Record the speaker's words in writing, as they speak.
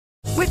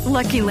With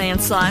Lucky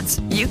Land Slots,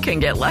 you can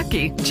get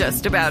lucky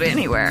just about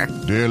anywhere.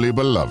 Dearly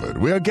beloved,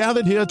 we are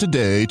gathered here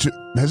today to...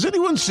 Has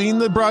anyone seen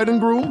the bride and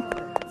groom?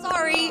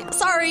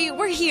 Sorry,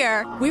 we're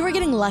here. We were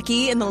getting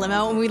lucky in the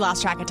limo and we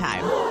lost track of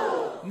time.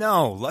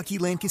 No, Lucky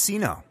Land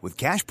Casino, with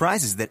cash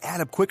prizes that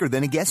add up quicker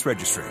than a guest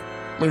registry.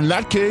 In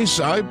that case,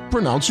 I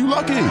pronounce you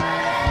lucky.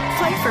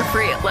 Play for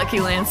free at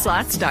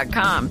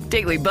LuckyLandSlots.com.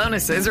 Daily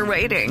bonuses are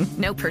waiting.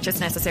 No purchase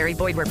necessary.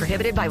 Void where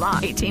prohibited by law.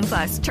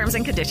 18+. Terms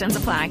and conditions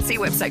apply. See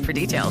website for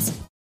details.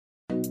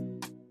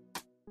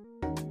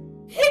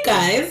 Hey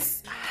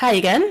guys. Hi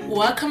again.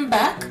 Welcome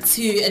back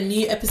to a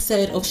new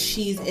episode of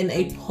She's in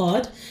a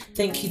Pod.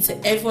 Thank you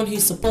to everyone who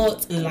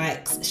supports,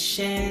 likes,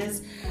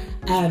 shares.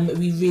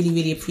 We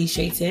really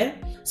appreciate it.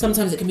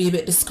 Sometimes it can be a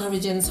bit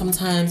discouraging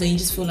sometimes, and you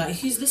just feel like,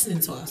 who's listening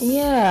to us?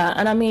 Yeah,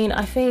 and I mean,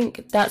 I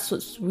think that's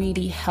what's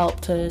really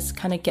helped us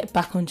kind of get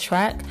back on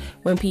track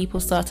when people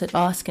started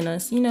asking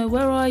us,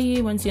 where are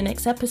you? When's your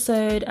next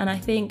episode? And I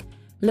think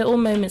little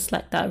moments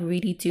like that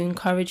really do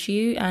encourage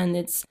you, and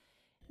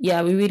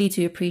we really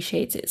do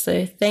appreciate it.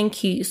 So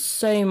thank you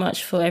so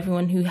much for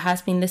everyone who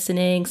has been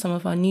listening, some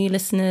of our new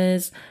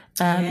listeners,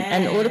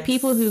 and all the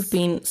people who've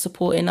been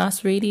supporting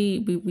us.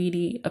 We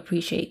really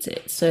appreciate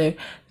it. So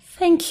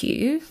thank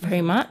you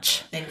very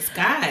much. Thanks,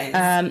 guys.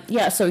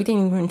 So we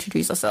didn't even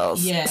introduce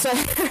ourselves. Yeah. So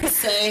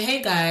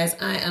hey guys,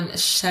 I am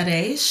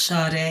Sade.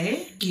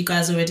 You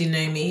guys already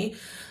know me.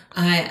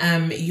 I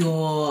am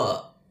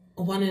your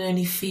one and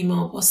only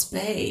female boss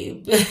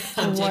babe.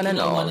 I'm one and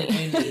only.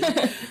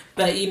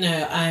 But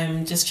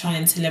I'm just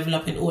trying to level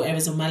up in all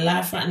areas of my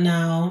life right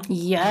now.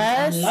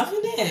 Yes. I'm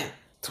loving it.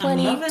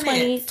 25.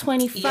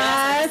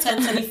 Yes,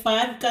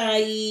 25,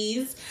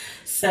 guys.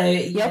 So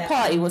your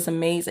party was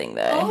amazing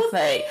though. Oh,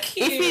 thank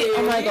you.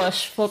 Oh my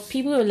gosh, for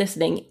people who are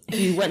listening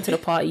who went to the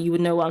party, you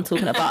would know what I'm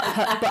talking about.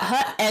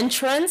 Her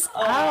entrance,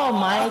 oh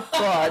my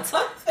god.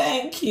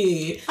 Thank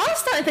you. I was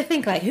starting to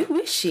think like, who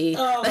is she?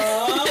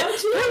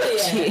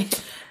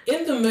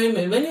 In the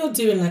moment when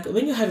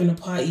you're having a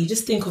party, you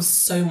just think of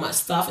so much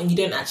stuff and you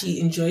don't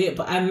actually enjoy it.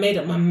 But I made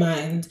up my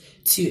mind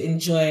to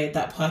enjoy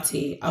that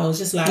party. I was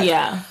just like,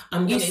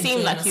 you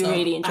seemed like you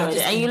really enjoyed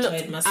it, and you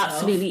looked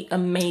absolutely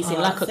amazing,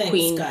 like a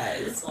queen.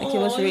 Guys. Like it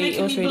was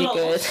really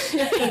good.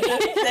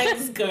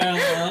 Thanks, girl. Do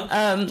you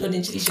want to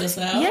introduce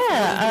yourself?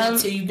 Yeah.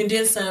 So you've been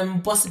doing some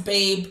boss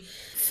babe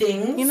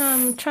things.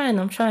 I'm trying.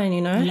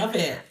 Love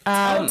it.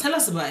 Tell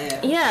us about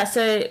it. Yeah.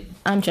 So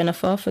I'm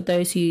Jennifer, for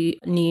those who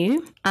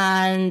knew,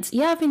 and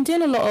I've been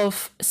doing a lot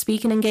of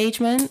speaking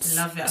engagements.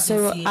 Love it.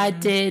 So I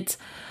did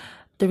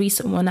the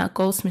recent one at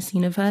Goldsmiths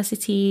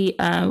University,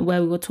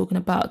 where we were talking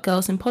about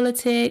girls in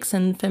politics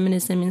and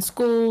feminism in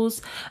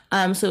schools.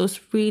 So it was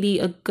really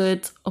a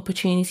good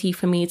opportunity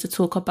for me to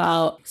talk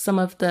about some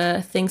of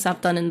the things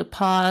I've done in the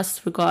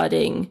past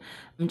regarding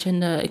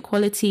gender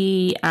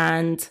equality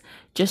and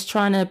just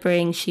trying to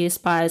bring She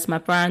Aspires, my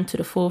brand, to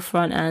the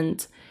forefront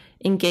and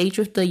engage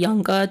with the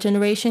younger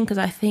generation, because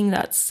I think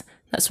that's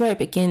where it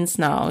begins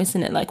now,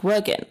 isn't it? Like, we're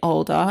getting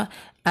older,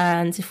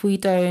 and if we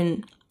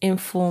don't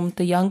inform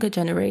the younger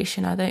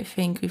generation, I don't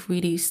think we've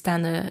really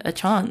stand a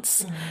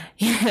chance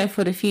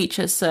for the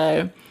future.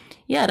 So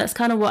that's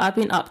kind of what I've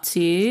been up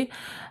to.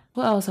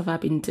 What else have I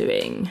been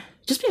doing?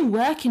 Just been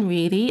working,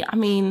 really. I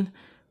mean,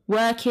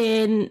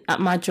 working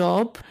at my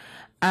job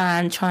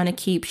and trying to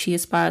keep She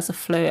Aspires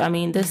afloat. I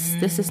mean,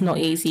 this is not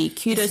easy.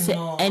 Kudos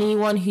to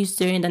anyone who's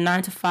doing the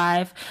 9 to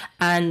 5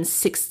 and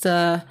 6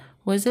 to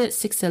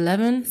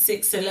 11?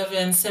 6 to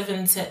 11,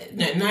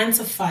 9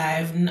 to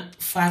 5,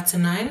 5 to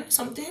 9,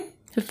 something?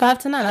 5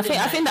 to 9. I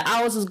think the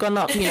hours has gone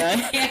up, because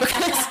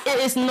it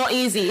is not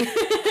easy.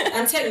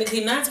 And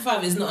technically 9 to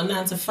 5 is not a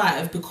 9 to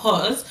 5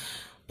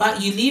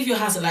 but you leave your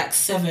house at like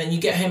 7,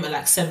 you get home at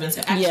like 7, so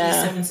actually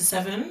 7 to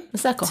 7.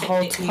 It's like a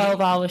whole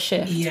 12-hour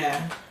shift.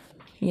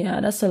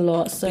 Yeah, that's a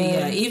lot. So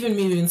even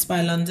me with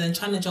Inspire London,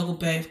 trying to juggle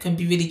both can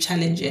be really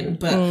challenging.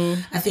 But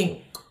I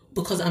think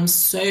because I'm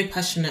so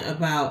passionate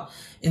about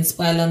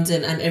Inspire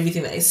London and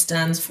everything that it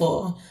stands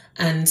for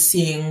and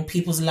seeing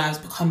people's lives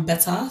become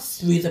better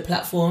through the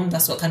platform,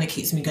 that's what kind of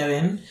keeps me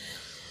going.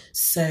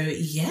 So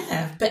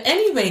but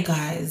anyway,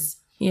 guys,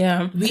 we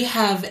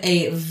have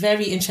a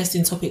very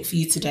interesting topic for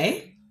you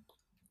today.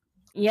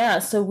 Yeah,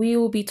 so we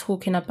will be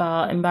talking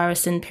about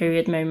embarrassing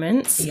period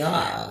moments.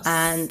 Yes.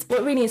 And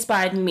what really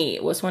inspired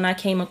me was when I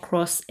came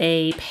across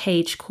a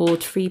page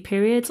called Free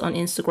Periods on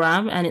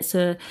Instagram, and it's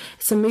a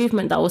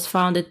movement that was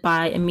founded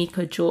by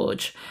Amika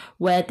George,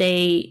 where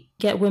they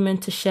get women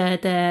to share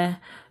their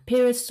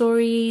period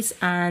stories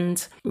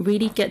and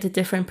really get the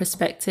different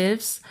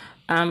perspectives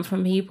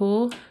from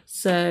people.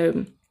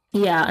 So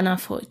and I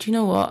thought, do you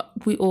know what?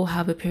 We all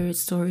have a period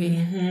story.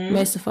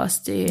 Most of us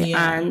do.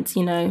 Yeah.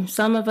 And,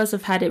 some of us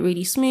have had it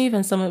really smooth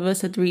and some of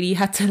us had really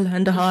had to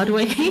learn the hard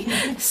way.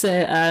 So,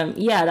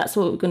 that's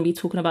what we're going to be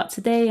talking about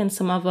today, and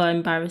some other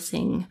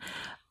embarrassing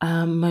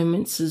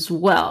moments as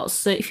well.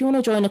 So if you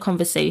want to join the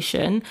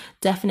conversation,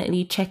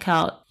 definitely check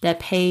out their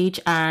page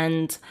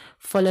and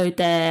follow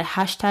their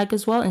hashtag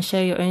as well and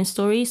share your own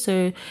story.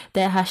 So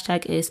their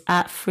hashtag is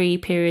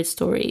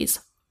 @FreePeriodStories.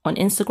 on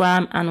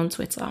Instagram and on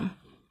Twitter.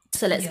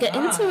 So let's get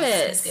into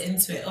it. Let's get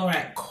into it. All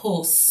right,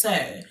 cool.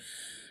 So,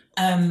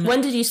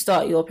 when did you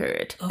start your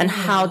period and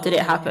how did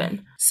it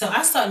happen? So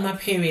I started my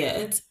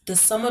period the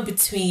summer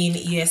between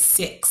year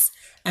 6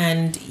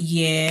 and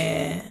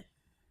year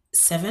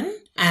 7,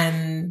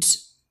 and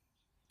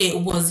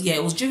it was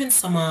during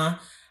summer.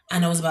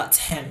 And I was about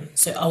 10,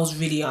 so I was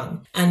really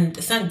young. And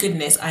thank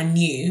goodness I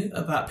knew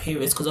about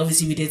periods, because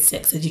obviously we did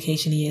sex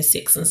education in year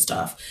 6 and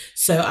stuff.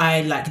 So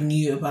I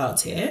knew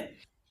about it.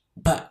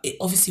 But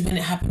obviously when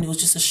it happened, it was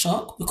just a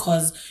shock,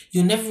 because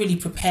you're never really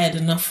prepared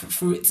enough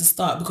for it to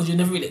start, because you're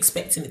never really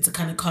expecting it to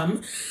kind of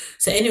come.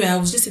 So anyway, I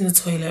was just in the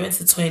toilet, I went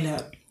to the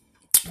toilet,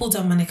 pulled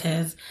down my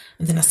knickers,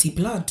 and then I see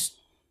blood.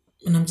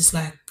 And I'm just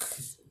like,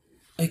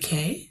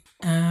 okay.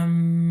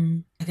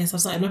 I guess I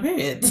started my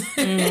period.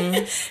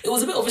 It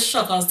was a bit of a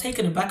shock. I was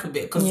taken aback a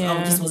bit because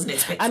I just wasn't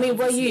expecting. I mean,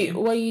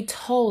 were you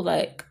told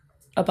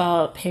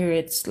about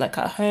periods at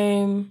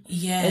home?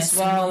 Yes, as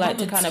well,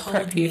 to kind of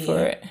prep you for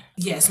it.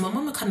 Yes, my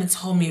mama kind of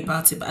told me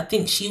about it, but I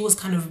think she was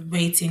kind of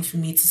waiting for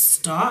me to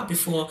start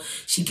before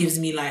she gives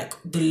me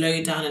the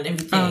lowdown and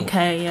everything.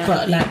 Okay, yeah.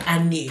 But I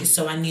knew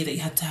that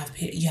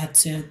you had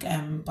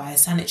to buy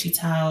sanitary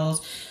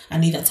towels. I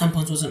knew that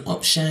tampons was an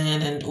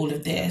option and all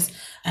of this.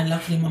 And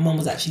luckily, my mum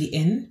was actually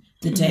in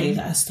the day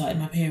that I started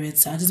my period.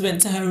 So I just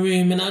went to her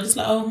room and I was just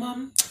like, oh,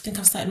 Mum, I think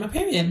I've started my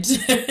period.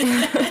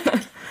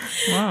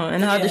 Wow.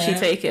 And how did she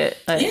take it?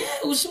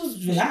 Well, she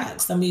was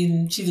relaxed. I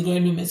mean, she's a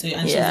grown woman, and she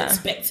was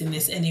expecting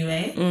this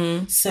anyway.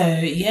 So,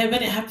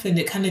 when it happened,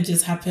 it kind of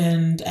just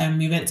happened.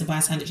 We went to buy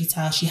sanitary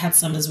towels. She had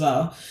some as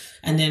well.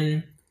 And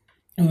then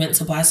we went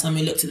to buy some.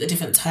 We looked at the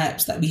different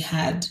types that we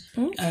had.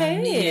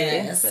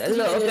 Okay. A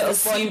little bit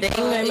of bonding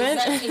moment.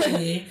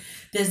 Exactly.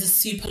 There's the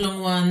super long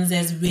ones.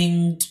 There's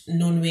winged,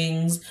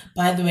 non-wings.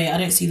 By the way, I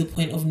don't see the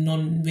point of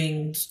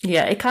non-winged.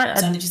 Yeah, it can't.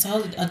 Sanitary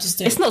towels. I just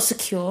don't. It's not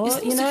secure,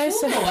 Secure.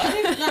 So.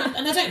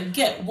 I don't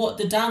get what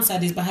the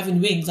downside is by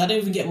having wings. I don't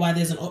even get why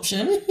there's an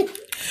option.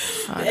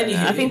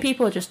 I think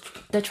people are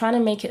they're trying to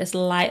make it as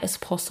light as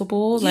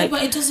possible.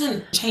 But it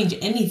doesn't change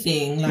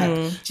anything.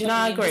 Do you know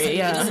I agree. It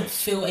doesn't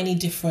feel any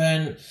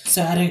different.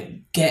 So I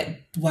don't get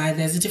why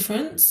there's a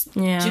difference.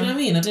 Yeah. Do you know what I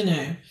mean? I don't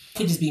know.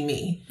 Could just be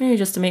me. Maybe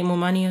just to make more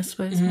money, I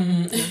suppose.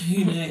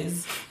 Who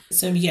knows?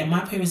 So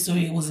my period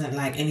story wasn't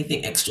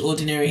anything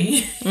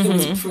extraordinary. It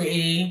was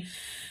pretty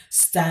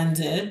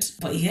standard.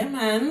 But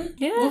man.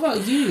 Yeah. What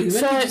about you?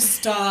 When did you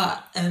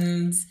start?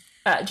 And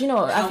do you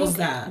know? How was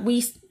that?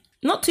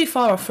 Not too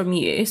far off from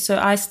you. So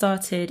I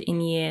started in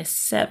year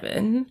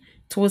 7,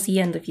 towards the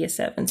end of year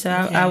 7. So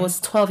I was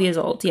 12 years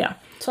old. Yeah,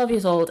 12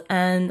 years old,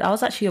 and I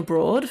was actually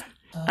abroad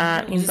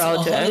in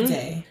Belgium. A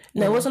holiday?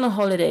 No, it wasn't a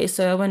holiday.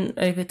 So I went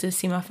over to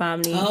see my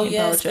family in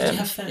Belgium.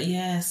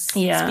 Yes.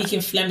 Yeah.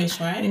 Speaking Flemish,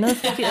 right? No,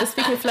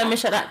 speaking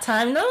Flemish at that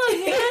time. No.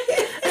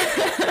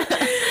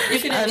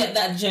 If you don't get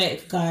that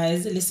joke,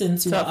 guys, listen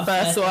to the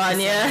first one,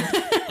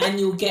 and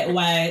you'll get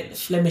why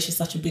Flemish is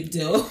such a big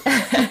deal.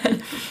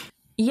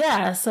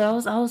 Yeah,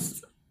 so I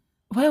was,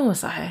 where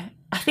was I?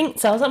 I think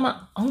so. I was at my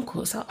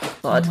uncle's house. Oh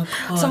God.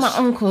 I was at my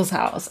uncle's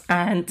house,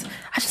 and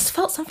I just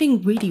felt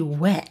something really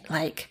wet.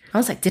 I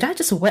was like, did I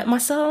just wet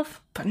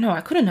myself? But no,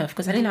 I couldn't have,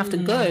 because I didn't have to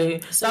go.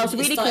 So I was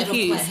really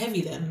confused. Quite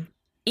heavy then.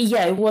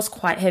 Yeah, it was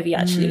quite heavy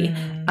actually.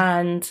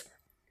 And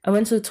I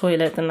went to the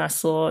toilet and I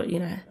saw,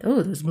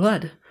 there's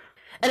blood.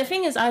 And the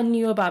thing is, I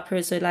knew about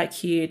periods. So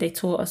like you, they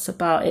taught us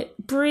about it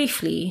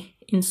briefly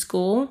in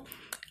school.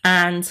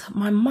 And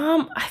my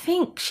mom, I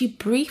think she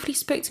briefly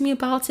spoke to me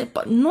about it,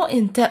 but not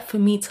in depth for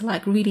me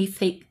to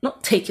really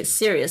not take it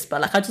serious,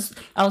 but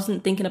I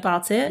wasn't thinking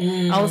about it.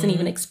 I wasn't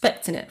even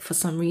expecting it for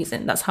some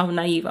reason. That's how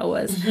naive I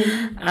was.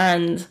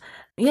 And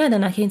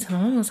then I came to my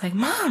mom and was like,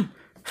 Mom,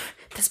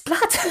 there's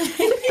blood. I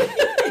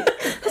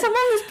was like,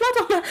 Mom, there's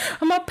blood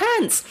on my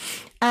pants.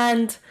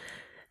 And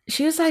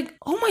she was like,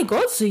 oh my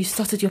God, so you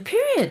started your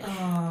period?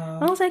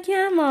 I was like,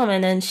 yeah, Mom.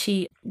 And then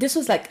this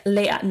was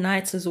late at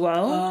night as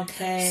well.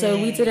 Okay.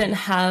 So we didn't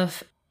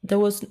have,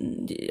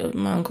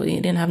 my uncle, he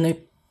didn't have no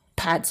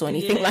pads or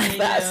anything like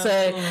that.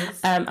 So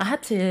I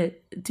had to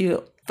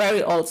do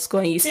very old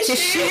school and use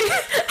tissue.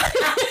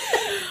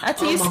 I had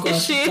to use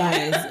tissue.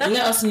 Guys,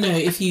 let us know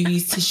if you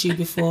used tissue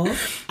before.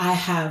 I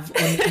have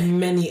on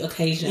many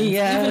occasions.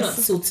 Yes. Even up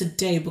till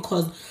today,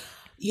 because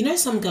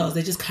some girls,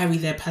 they just carry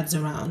their pads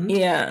around.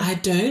 Yeah. I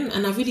don't,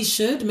 and I really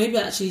should. Maybe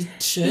I actually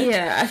should.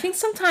 Yeah, I think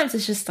sometimes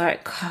it's just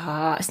it's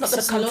not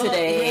going to come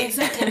today. Yeah,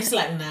 exactly. It's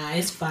nah,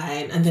 it's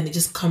fine. And then it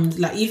just comes,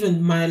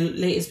 even my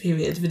latest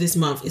period for this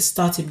month, it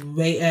started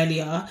way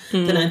earlier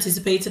than I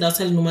anticipated. I was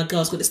telling all my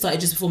girls, but it started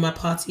just before my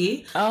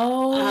party.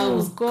 Oh, I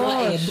was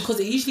gutted,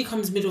 because it usually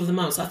comes middle of the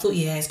month. So I thought,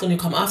 it's going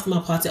to come after my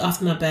party,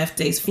 after my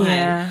birthday, it's fine.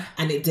 Yeah.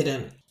 And it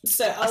didn't.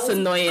 So that's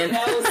annoying.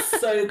 I was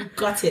so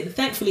gutted.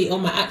 Thankfully,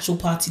 on my actual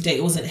party day,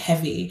 it wasn't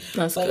heavy.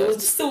 But it was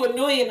just so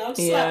annoying. I was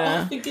just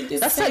oh, for goodness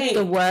That's sake.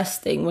 The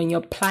worst thing when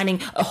you're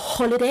planning a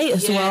holiday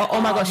as well.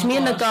 Oh my gosh. Me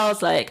and the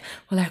girls, we're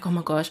like, oh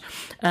my gosh.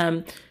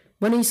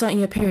 when are you starting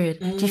your period?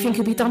 Do you think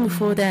it'll be done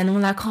before then? And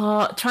we're like,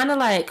 trying to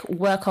like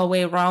work our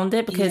way around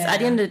it, because at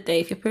the end of the day,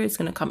 if your period's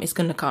going to come, it's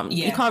going to come.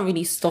 You can't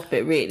really stop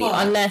it, really,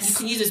 but unless you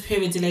can use those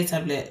period delay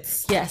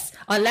tablets. Yes,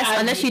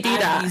 unless you do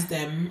that. I use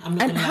them. I'm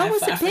not and gonna how lie,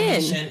 was for it been?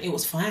 affirmation, it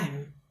was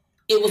fine.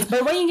 It was.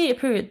 But when you get your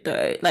period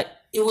though, like,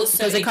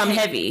 does it come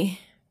heavy?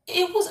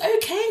 It was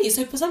okay.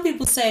 So for some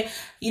people say,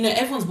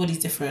 everyone's body's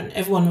different.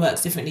 Everyone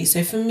works differently.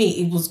 So for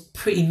me, it was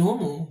pretty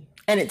normal.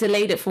 And it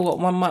delayed it for what,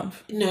 1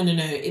 month? No.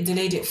 It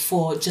delayed it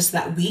for just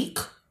that week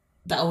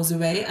that I was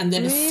away. And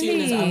then as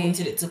soon as I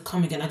wanted it to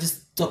come again, I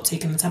just stopped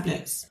taking the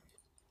tablets.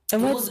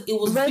 And it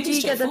was where do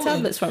you get the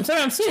tablets from?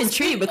 Sorry, I'm so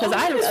intrigued because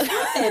I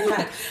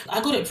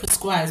got it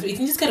prescribed, but you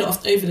can just get it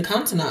off over the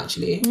counter now,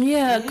 actually.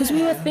 Yeah, because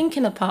we were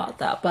thinking about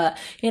that, but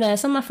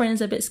some of my friends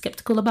are a bit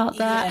skeptical about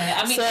that. Yeah,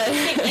 I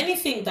mean,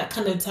 anything that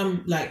kind of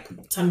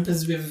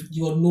tampers with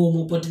your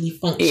normal bodily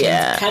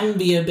functions can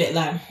be a bit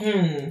like,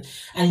 and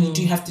you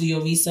do have to do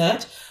your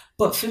research.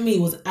 But for me, it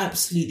was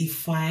absolutely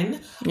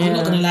fine. Yeah. I'm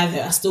not going to lie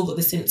though, I still got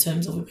the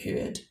symptoms of a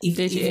period.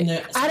 Even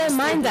though I don't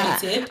mind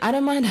that. I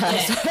don't mind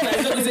that. Yeah,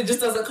 as long as it just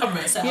doesn't come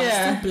right. So I was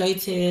still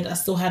bloated. I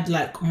still had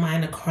like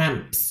minor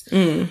cramps.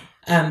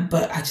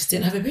 But I just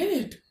didn't have a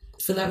period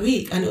for that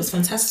week. And it was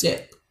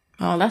fantastic.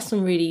 Oh, that's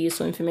some really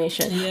useful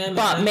information. Yeah,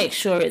 but make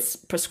sure it's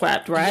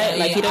prescribed,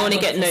 right? You don't want to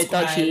get no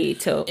dodgy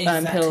pills.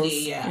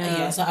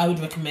 Yeah. So I would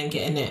recommend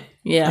getting it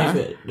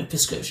over the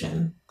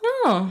prescription.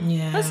 Oh,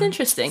 that's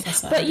interesting.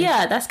 But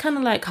that's kind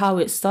of like how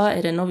it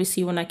started. And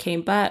obviously when I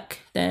came back,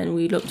 then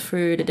we looked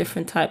through the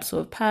different types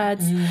of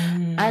pads.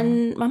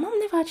 And my mom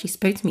never actually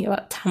spoke to me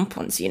about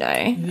tampons,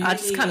 Really? I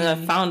just kind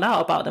of found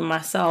out about them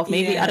myself.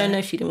 Maybe, I don't know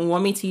if she didn't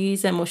want me to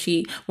use them or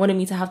she wanted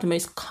me to have the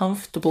most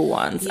comfortable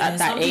ones at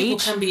that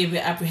age. Some people can be a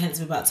bit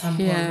apprehensive about tampons.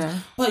 Yeah.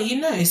 But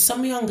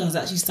some young girls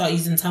actually start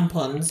using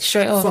tampons.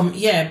 Straight off.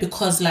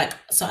 Because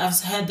so I've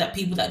heard that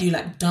people that do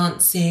like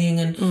dancing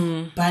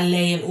and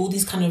ballet and all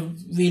these kind of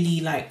really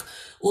like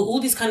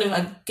all these kind of,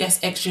 I guess,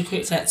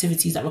 extracurricular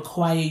activities that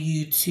require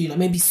you to, like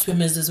maybe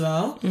swimmers as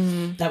well,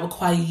 that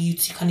require you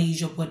to kind of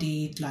use your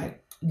body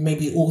like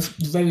maybe all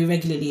very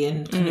regularly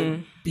and kind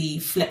of be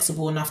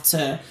flexible enough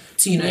to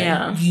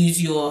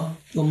use your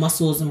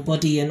muscles and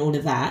body and all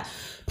of that.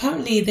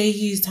 Apparently they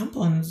use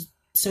tampons.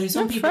 So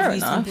some people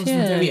use tampons from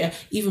very,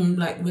 even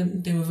like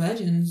when they were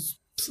virgins.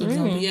 For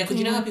example, because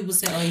you know how people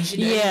say, you should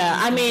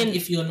I mean,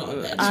 if you're not a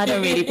virgin. I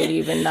don't really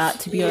believe in that,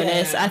 to be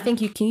honest. I think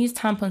you can use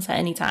tampons at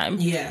any time.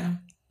 Yeah.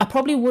 I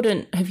probably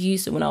wouldn't have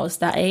used it when I was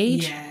that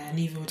age. Yeah,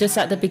 neither would just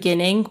I. at the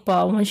beginning.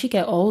 But once you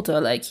get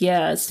older,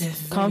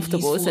 it's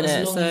comfortable, isn't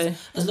it?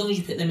 As long as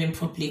you put them in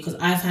properly, because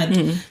I've had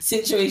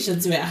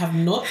situations where I have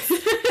not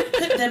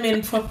put them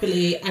in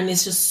properly and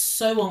it's just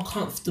so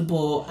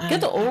uncomfortable. And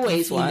get the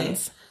always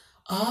ones.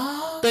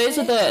 Those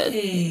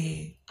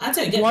are I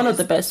don't get one of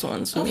the best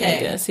ones for me, I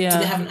guess. Yeah.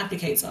 Do they have an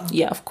applicator?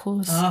 Yeah, of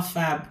course.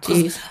 Fab.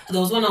 Because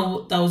there was one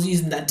that I was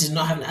using that did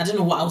not have I don't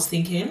know what I was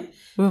thinking.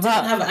 Didn't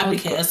have an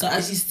applicator, so I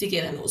actually stick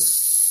it and it was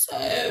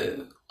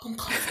so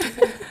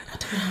uncomfortable. I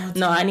don't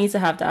know how to I need to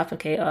have the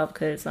applicator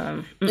because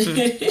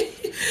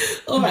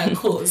all right,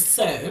 cool.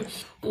 So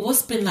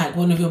what's been like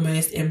one of your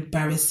most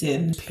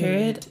embarrassing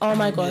period? Oh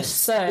my gosh.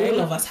 So all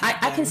of us have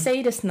I can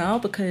say this now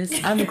because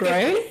I'm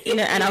grown,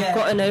 and I've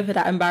gotten over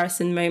that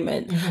embarrassing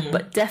moment.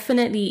 But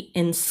definitely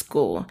in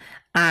school,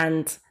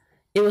 and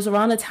it was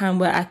around a time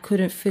where I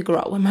couldn't figure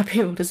out when my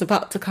period was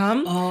about to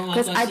come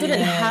because I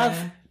didn't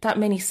have that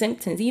many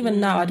symptoms. Even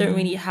now, I don't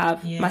really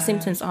have. My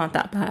symptoms aren't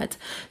that bad.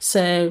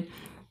 So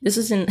this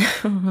was in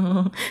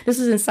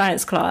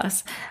science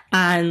class,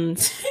 and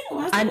this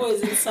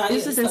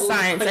was in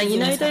science,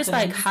 and those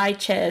like high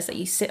chairs that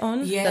you sit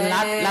on, the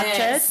lab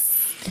chairs.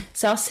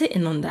 So I was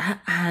sitting on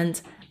that,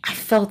 and I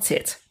felt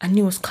it. I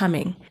knew it was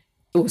coming.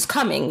 It was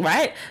coming,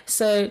 right?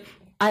 So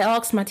I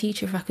asked my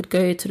teacher if I could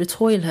go to the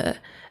toilet,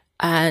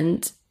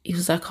 and he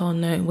was like, "Oh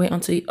no, wait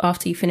until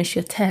after you finish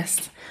your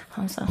test."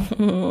 I was like,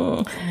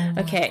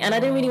 okay. And I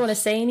didn't really want to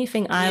say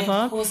anything either.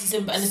 Yeah, of course,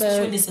 and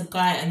especially when it's a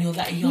guy and you're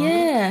that young.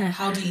 Yeah.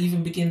 How do you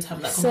even begin to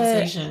have that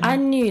conversation? I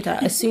knew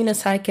that as soon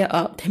as I get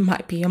up, there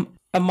might be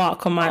a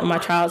mark on my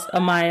trousers,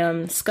 on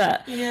my skirt.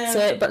 Yeah.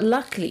 So, but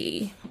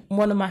luckily,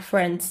 one of my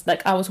friends,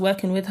 like I was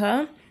working with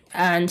her,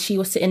 and she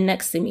was sitting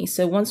next to me.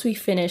 So once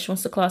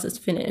the class is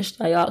finished,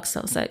 I asked her,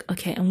 I was like,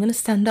 okay, I'm going to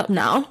stand up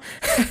now.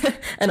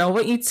 And I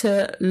want you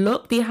to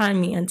look behind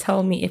me and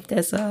tell me if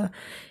there's a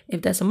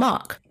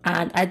mark.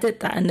 And I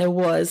did that, and there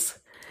was.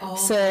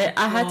 So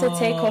I had to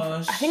take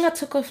off, I think I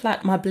took off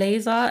like my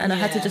blazer, and I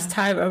had to just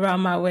tie it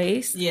around my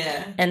waist.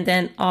 Yeah. And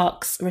then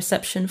ask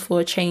reception for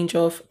a change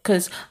of,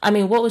 because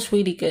what was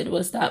really good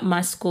was that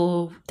my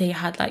school, they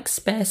had like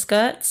spare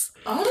skirts.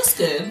 Oh, that's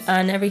good.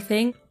 And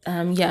everything.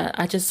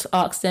 I just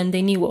asked them,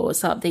 they knew what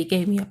was up. They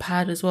gave me a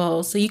pad as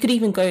well. So you could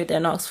even go there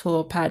and ask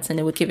for pads and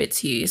they would give it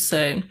to you.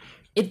 So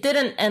it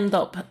didn't end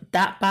up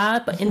that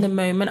bad, but in the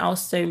moment I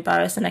was so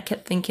embarrassed and I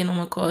kept thinking, oh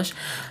my gosh,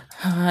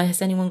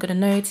 is anyone going to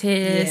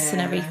notice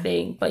and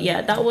everything? But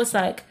that was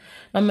like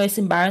my most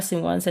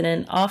embarrassing ones. And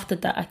then after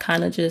that, I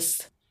kind of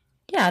just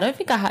Yeah, I don't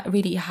think I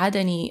really had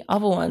any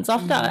other ones.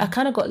 After that, I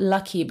kind of got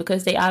lucky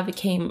because they either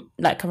came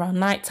like around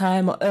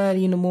nighttime or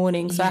early in the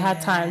morning. So I had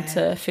time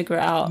to figure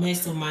it out.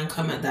 Most of mine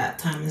come at that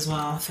time as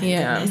well, thank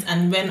goodness.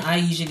 And when I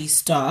usually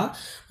start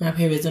my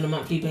periods on a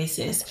monthly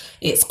basis,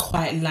 it's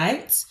quite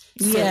light.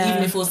 So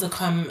even if it was to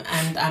come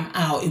and I'm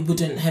out, it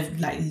wouldn't have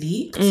like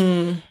leaked.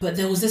 But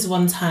there was this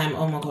one time,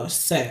 oh my gosh,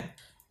 so...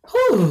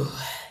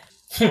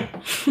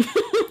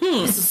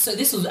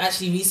 this was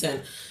actually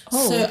recent.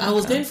 So I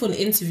was going for an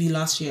interview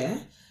last year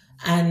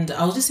and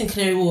I was just in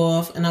Canary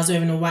Wharf and I was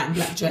wearing a white and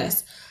black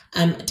dress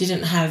and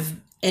didn't have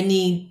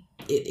any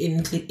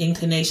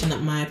inclination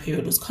that my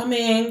period was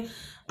coming.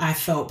 I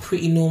felt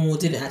pretty normal,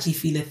 didn't actually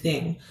feel a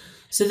thing.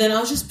 So then I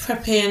was just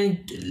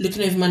prepping,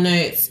 looking over my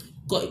notes,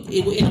 got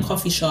in a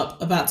coffee shop,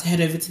 about to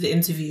head over to the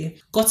interview,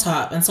 got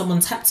up and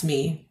someone tapped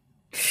me.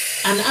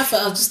 And at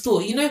first I just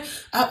thought,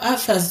 at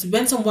first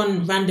when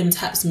someone random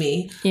taps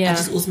me, I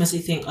just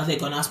automatically think, are they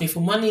going to ask me for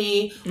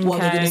money? What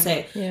are they going to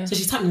say? So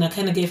she tapped me and I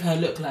kind of gave her a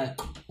look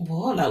like,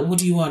 what? Like, what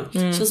do you want? She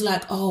was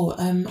like,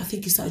 I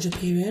think you started your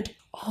period.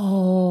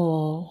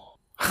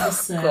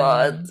 Listen,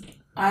 God.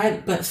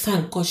 But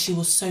thank God she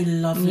was so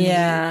lovely.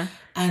 Yeah.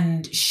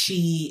 And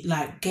she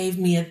like gave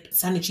me a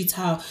sanitary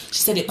towel. She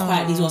said it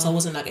quietly as well, so I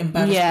wasn't like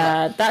embarrassed.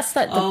 Yeah, that's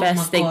like the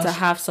best thing to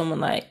have someone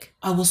like.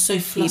 I was so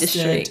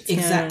flustered.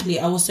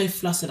 Exactly. I was so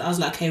flustered. I was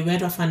like, okay, where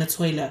do I find a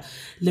toilet?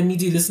 Let me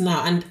do this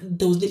now. And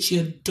there was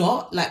literally a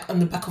dot like on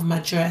the back of my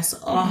dress.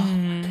 Oh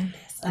my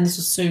goodness. And this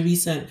was so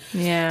recent.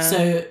 Yeah.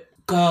 So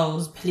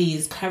girls,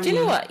 please carry. Do you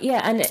know what?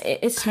 Yeah, and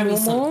it's carry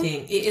normal.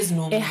 Something. It is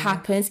normal. It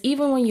happens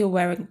even when you're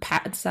wearing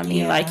pads. I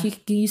mean,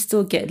 like you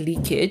still get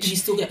leakage. You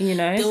still get.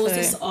 There was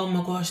this. Oh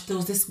my gosh! There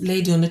was this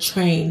lady on the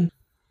train,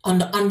 on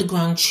the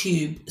underground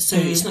tube. So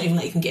it's not even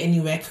like you can get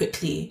anywhere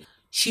quickly.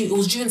 It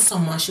was during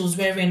summer. She was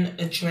wearing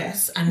a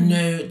dress and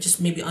no, just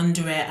maybe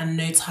underwear and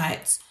no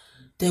tights.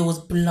 There was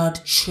blood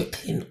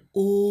trickling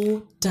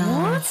all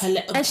down her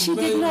leg. And she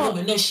did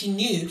not. No, she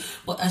knew,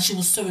 and she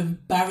was so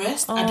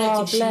embarrassed. I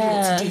don't think she knew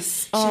what to do.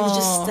 She was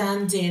just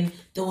standing.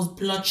 There was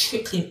blood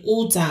trickling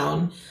all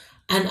down,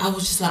 and I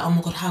was just like, "Oh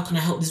my God, how can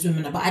I help this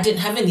woman?" But I didn't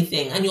have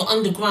anything, and you're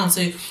underground,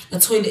 so the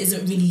toilet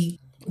isn't really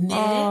near.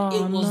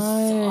 It was.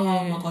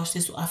 Oh my gosh,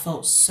 I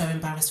felt so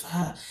embarrassed for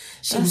her.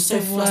 She was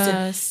so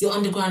flustered. You're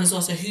underground as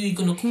well, so who are you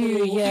gonna call?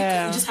 You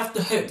just have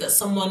to hope that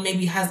someone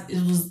maybe has.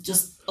 It was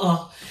just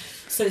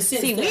So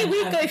since then,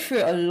 we go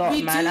through a lot,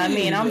 man. I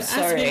mean, I'm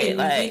sorry. Women,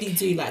 we really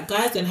do. Like,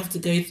 guys don't have to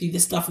go through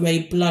this stuff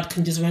where blood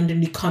can just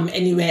randomly come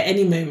anywhere,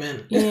 any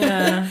moment.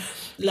 Yeah.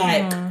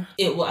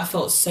 I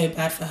felt so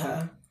bad for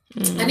her.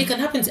 And it can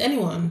happen to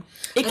anyone.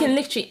 It can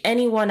literally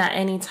anyone at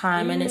any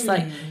time. And it's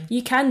like,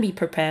 you can be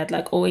prepared.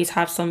 Like, always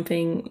have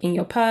something in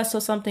your purse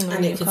or something. Or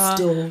and in it your could car.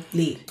 still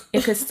leak.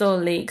 It could still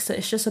leak. So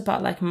it's just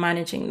about like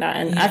managing that.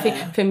 And I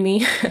think for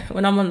me,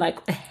 when I'm on like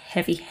a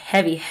heavy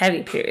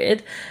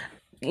period,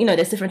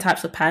 there's different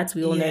types of pads.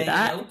 We all know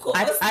that.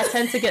 I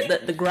tend to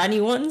get the granny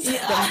ones.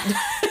 Yeah.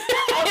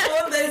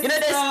 There's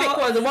thick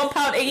ones, the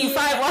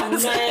 £1.85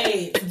 ones.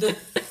 Mate, the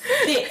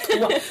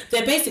thick one.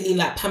 They're basically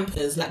like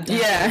Pampers, like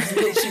diapers.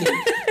 Literally.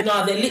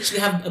 No, they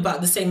literally have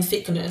about the same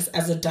thickness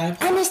as a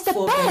diaper. And it's the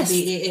best.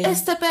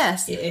 It's the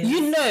best.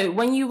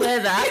 When you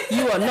wear that,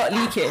 you are not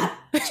leaking.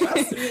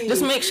 Trust me.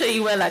 Just make sure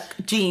you wear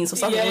like jeans or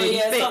something really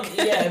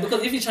thick.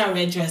 Because if you try and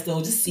wear a dress,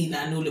 they'll just see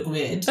that and it'll look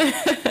weird.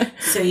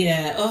 So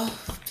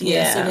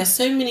so there's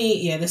so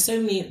many. That's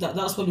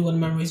probably one of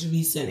my most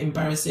recent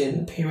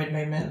embarrassing period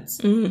moments.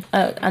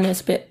 And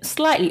it's a bit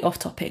slightly off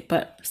topic,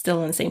 but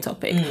still on the same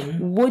topic.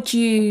 Would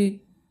you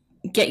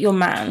get your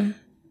man,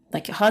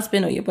 like your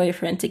husband or your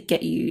boyfriend, to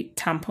get you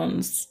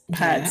tampons,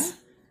 pads?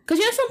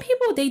 Because some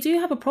people, they do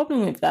have a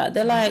problem with that.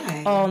 They're like,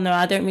 oh no,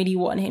 I don't really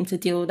want him to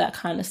deal with that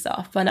kind of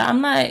stuff. But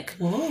I'm like,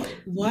 what?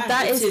 Why?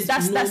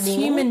 That's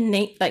human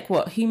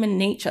human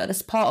nature.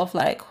 That's part of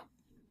like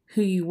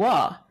who you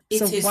are.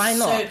 So why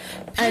not?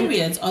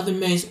 Periods are the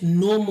most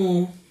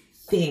normal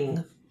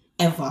thing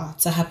ever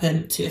to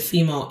happen to a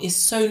female. It's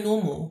so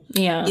normal.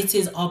 Yeah. It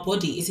is our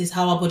body. It is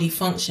how our body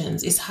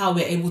functions. It's how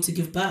we're able to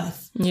give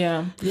birth.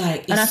 Yeah.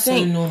 Like, it's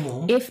so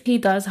normal. If he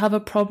does have a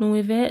problem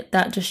with it,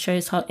 that just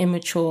shows how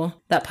immature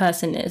that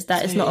person is.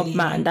 That is not a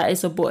man. That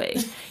is a boy.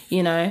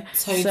 Totally.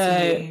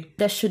 So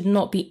there should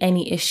not be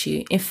any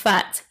issue. In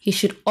fact, he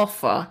should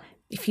offer.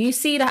 If you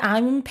see that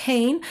I'm in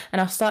pain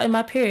and I've started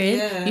my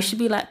period, you should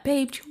be like,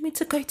 babe, do you want me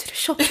to go to the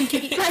shop and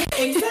get you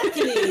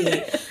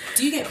Exactly.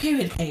 Do you get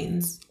period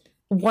pains?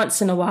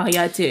 Once in a while,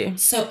 I do.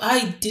 So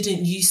I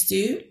didn't used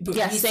to. But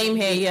same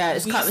here. Yeah,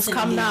 it's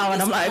come now,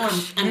 and I'm like,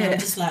 and I'm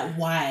just like,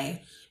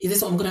 why? Is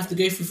this what I'm gonna have to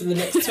go through for the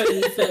next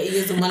 20, 30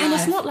 years of my life? And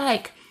it's not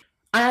like,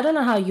 I don't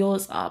know how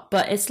yours are,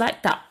 but it's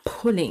like that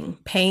pulling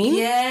pain.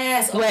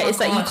 Yes. Where it's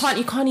like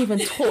you can't even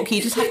talk.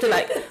 You just have to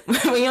like,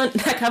 when you're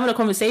like having a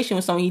conversation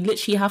with someone, you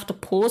literally have to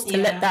pause to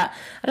let that.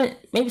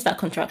 Maybe it's that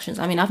contractions.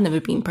 I mean, I've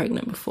never been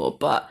pregnant before,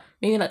 but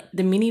maybe like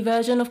the mini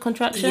version of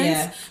contractions.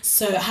 Yeah.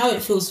 So how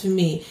it feels for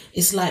me,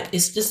 it's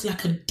just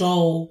like a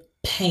dull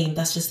pain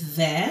that's just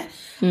there.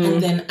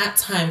 And then at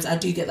times I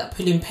do get that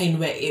pulling pain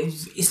where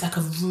it's like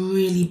a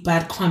really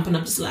bad cramp, and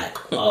I'm just like,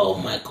 oh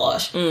my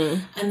gosh.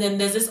 And then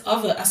there's this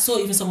other, I saw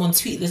even someone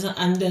tweet this,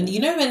 and then you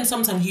know when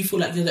sometimes you feel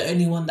like you're the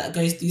only one that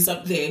goes through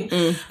something.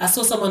 I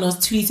saw someone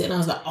else tweet it, and I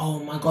was like,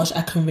 oh my gosh,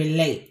 I can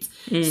relate.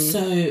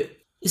 So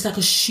it's like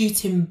a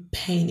shooting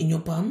pain in your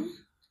bum.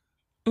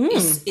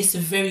 It's a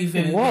very,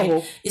 very,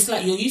 very, it's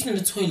like you're using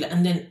the toilet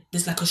and then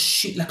there's like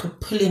a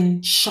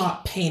pulling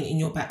sharp pain in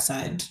your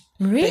backside.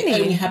 Really? But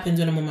it only happens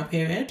when I'm on my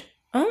period.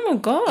 Oh my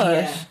gosh.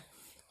 Yeah.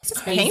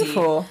 It's crazy.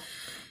 Painful.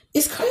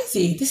 It's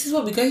crazy. This is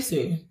what we go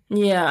through.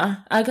 Yeah.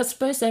 I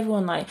suppose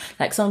everyone like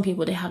some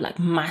people, they have like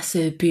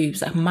massive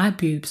boobs. Like my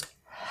boobs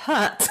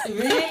hurt.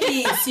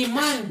 Really? See,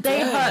 mine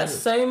They hurt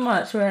so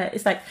much where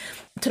it's like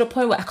to the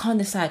point where I can't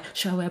decide,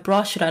 should I wear a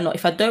bra, should I not?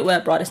 If I don't wear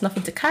a bra, there's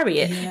nothing to carry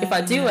it. Yeah. If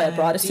I do wear a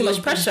bra, there's too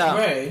much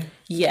pressure.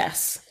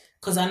 Yes.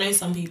 Because I know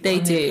some people, they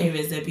on do. Their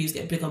periods, their boobs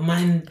get bigger.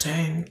 Mine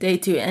don't. They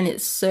do, and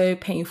it's so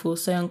painful,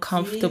 so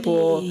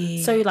uncomfortable.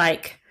 Really? So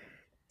like,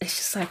 it's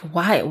just like,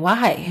 why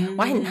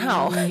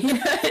now? You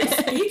know?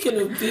 Speaking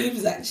of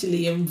boobs,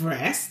 actually, and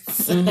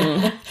breasts,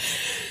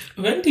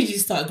 when did you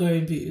start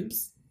growing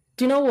boobs?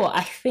 Do you know what?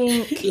 I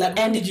think like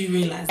when did you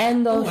realise?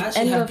 End of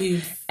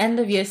boobs? End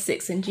of year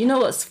 6, and do you know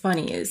what's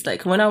funny is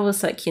like when I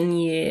was like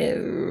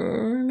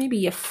in maybe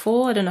year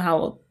 4. I don't know how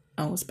old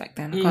I was back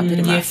then. I can't do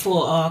the math. Year 4.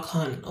 Oh, I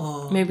can't.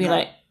 Oh, maybe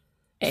like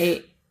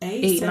 8,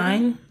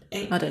 9.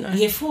 I don't know.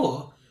 Year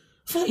 4.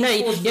 No,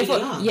 year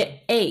 4. Year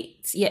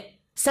 8. Yeah,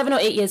 7 or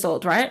 8 years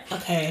old, right?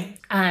 Okay.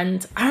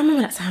 And I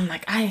remember that time,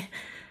 like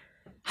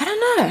I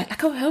don't know,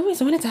 like I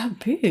always wanted to have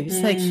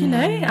boobs. Like, you know,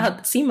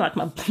 I'd see like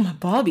my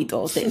Barbie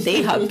dolls,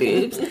 they have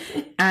boobs.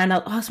 And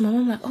I'll ask my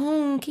mom, like,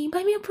 oh, can you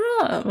buy me a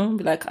bra? Mom would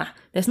be like,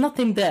 there's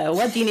nothing there.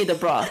 Why do you need a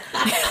bra?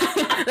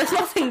 There's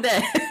nothing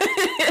there.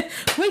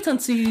 Wait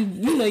until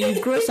you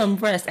grow some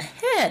breasts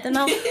ahead, and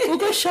we'll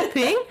go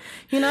shopping,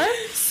 you know?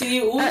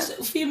 See,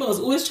 females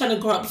always trying to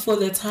grow up before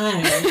their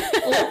time.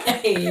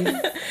 Always.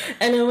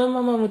 And then when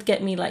my mom would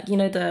get me like, you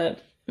know,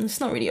 it's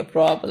not really a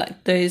bra, but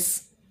like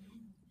those...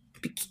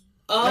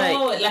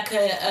 like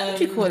a what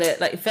do you call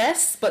it? Like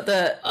vest, but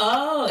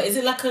is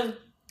it like a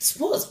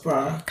sports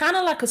bra? Kind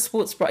of like a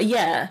sports bra,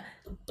 yeah.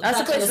 I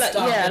suppose like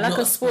like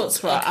a sports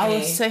bra. Okay. I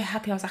was so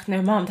happy. I was like,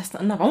 no, mom, that's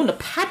not enough. I want the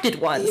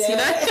padded ones, you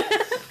know.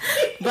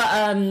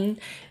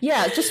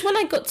 But just when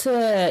I got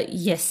to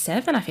year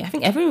 7, I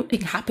think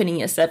everything happened in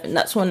year 7.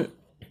 That's when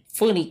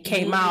fully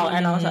came out,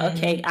 and I was like,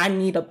 okay, I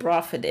need a bra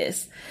for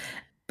this.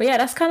 But yeah,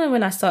 that's kind of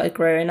when I started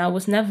growing. I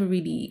was never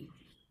really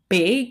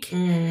big,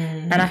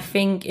 and I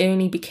think it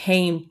only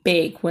became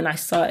big when I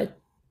started,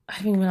 I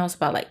think when I was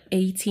about like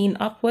 18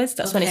 upwards.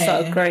 That's when it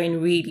started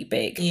growing really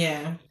big.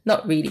 Yeah,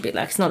 not really big,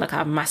 like it's not like I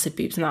have massive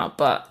boobs now,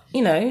 but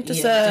you know,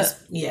 just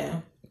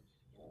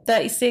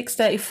 36,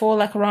 34,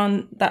 like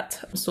around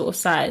that sort of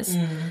size.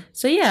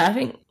 So yeah, I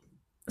think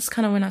that's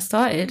kind of when I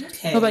started.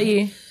 What about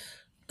you?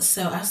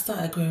 So I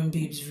started growing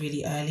boobs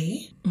really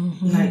early,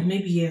 like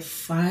maybe year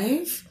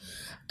 5.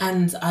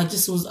 And I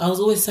was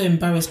always so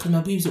embarrassed because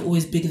my boobs were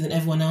always bigger than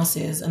everyone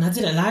else's, and I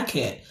didn't like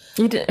it.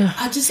 You didn't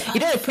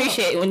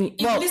appreciate it when you...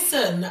 Well,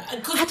 listen,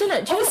 I don't know.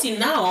 Obviously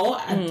now,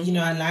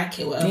 I like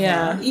it, whatever.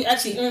 Yeah. You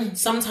actually,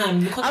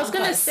 sometimes... I was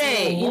going to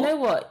say, you know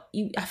what?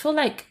 I feel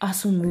like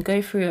us when we go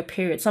through a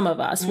period, some of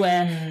us,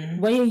 where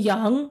when you're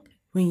young,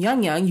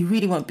 you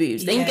really want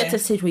boobs. Then you get to a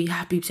stage where you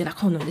have boobs, you're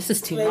like, oh no, this is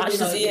too much.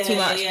 This is too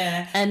much.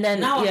 Yeah. And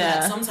then now,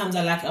 sometimes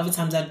I like it, other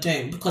times I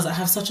don't, because I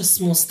have such a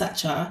small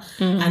stature,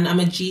 and I'm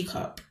a G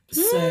cup.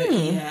 So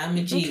I'm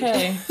a G.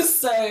 Okay.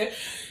 So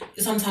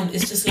sometimes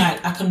it's just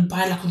like I can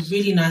buy like a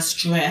really nice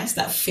dress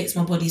that fits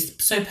my body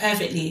so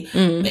perfectly,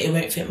 but it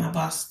won't fit my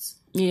bust.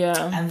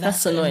 Yeah, and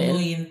that's the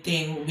annoying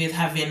thing with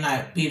having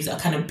like boobs that are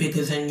kind of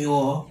bigger than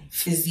your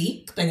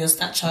physique, than your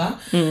stature.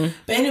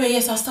 But anyway,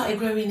 yes, I started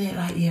growing it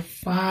like year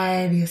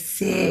 5, year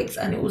 6,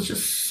 and it was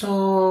just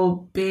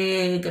so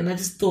big, and I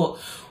just thought,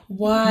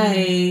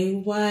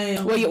 why?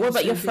 Well, what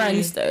about your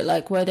friends though?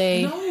 Like, were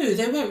they? No,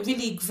 they weren't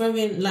really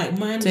growing. Like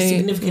mine was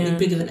significantly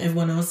bigger than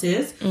everyone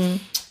else's,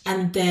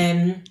 and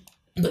then.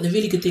 But the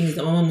really good thing is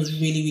that my mum was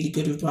really, really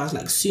good with bras.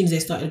 Like, as soon as they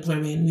started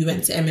growing, we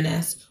went to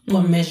M&S,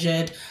 got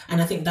measured.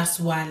 And I think that's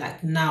why,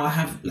 like, now I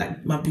have,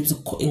 like, my boobs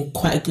are in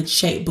quite a good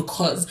shape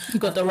because... You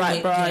got the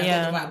right bra, I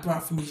got the right bra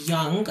from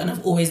young. And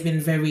I've always been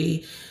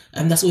very...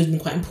 that's always been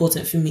quite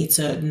important for me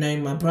to know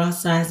my bra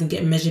size and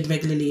get measured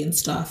regularly and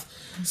stuff.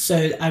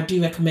 So I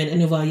do recommend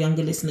any of our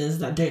younger listeners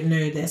that don't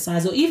know their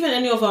size, or even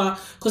any of our,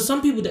 because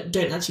some people that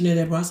don't actually know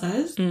their bra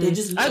size, they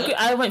just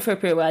I went for a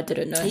period where I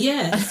didn't know.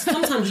 Yeah,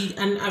 sometimes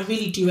and I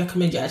really do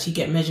recommend you actually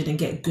get measured and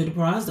get good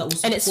bras that will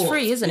support. And it's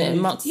free, isn't it?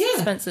 Marks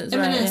Spencer's,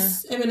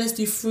 M&S, right? M&S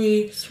do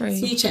free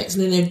checks,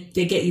 and then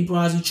they get you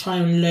bras. You try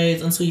on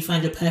loads until you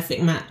find your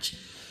perfect match.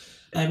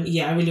 I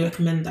really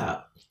recommend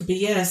that. But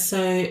yeah,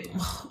 so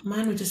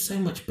mine were just so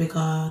much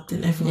bigger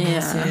than everyone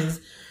else's.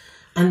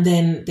 And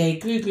then they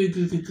grew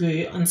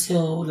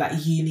until like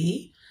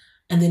uni.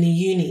 And then in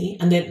uni,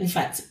 and then in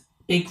fact,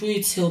 they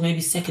grew till maybe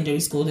secondary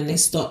school, then they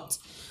stopped.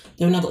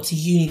 Then when I got to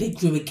uni, they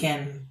grew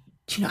again.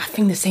 Do you know, I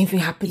think the same thing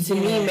happened to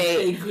me, mate.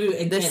 They grew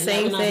again. The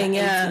same like thing,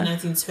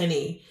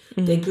 1920.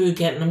 They grew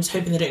again, and I'm just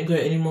hoping they don't grow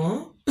it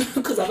anymore.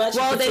 Because I've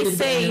actually they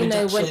say, you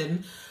know,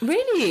 when...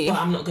 Really? But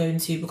I'm not going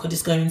to, because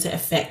it's going to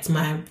affect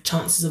my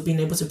chances of being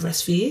able to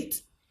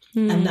breastfeed.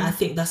 And I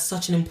think that's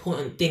such an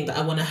important thing that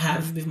I want to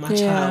have with my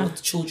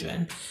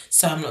children.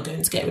 So I'm not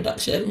going to get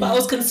reduction. But I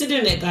was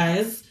considering it,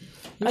 guys.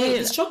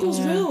 The struggle's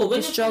real.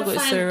 When you're trying to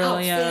find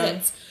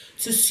outfits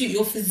to suit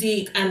your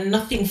physique and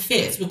nothing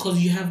fits because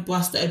you have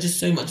busts that are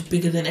just so much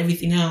bigger than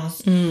everything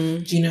else.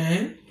 Do you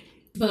know?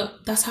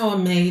 But that's how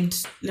I'm made.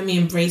 Let me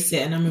embrace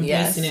it, and I'm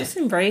embracing it. Just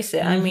embrace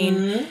it. I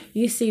mean,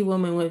 you see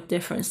women with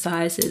different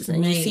sizes,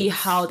 and you see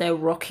how they're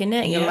rocking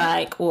it. And you're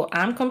like, "Oh,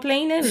 I'm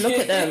complaining. Look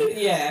at them."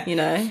 You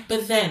know.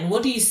 But then,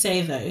 what do you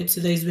say though to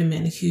those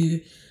women who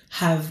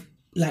have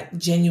like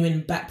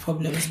genuine back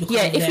problems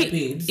because of their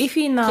boobs? If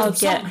you now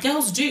some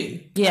girls do,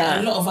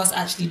 a lot of us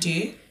actually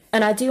do.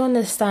 And I do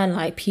understand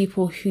like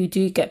people who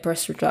do get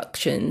breast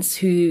reductions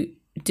who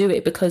do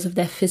it because of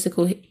their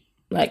physical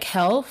like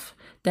health.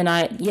 Then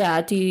I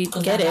do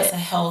get it. A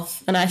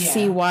health, and I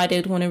see why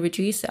they'd want to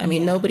reduce it. I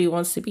mean, nobody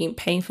wants to be in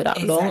pain for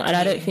that long, and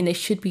I don't think they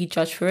should be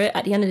judged for it.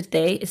 At the end of the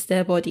day, it's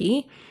their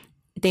body.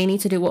 They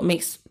need to do what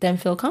makes them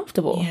feel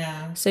comfortable.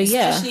 Yeah. So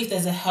especially if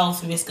there's a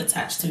health risk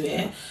attached to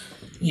it.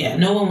 Yeah,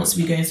 no one wants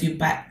to be going through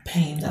back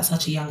pain at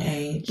such a young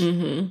age.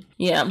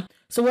 Yeah.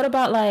 So what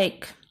about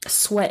like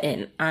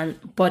sweating and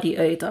body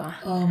odor?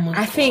 Oh my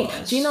gosh. I think.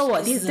 Do you know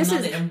what? This is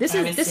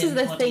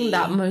the thing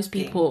that most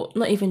people,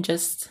 not even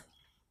just.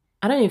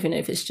 I don't even know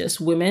if it's just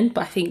women,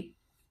 but I think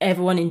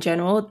everyone in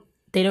general,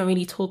 they don't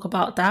really talk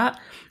about that.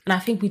 And I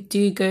think we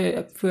do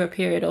go through a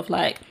period of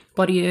like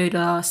body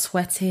odor,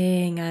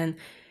 sweating, and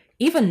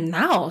even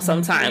now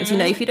sometimes, you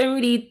know, if you don't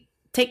really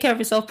take care of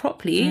yourself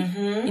properly,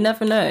 you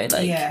never know.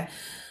 Like,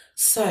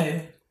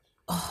 So,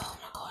 oh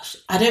my gosh,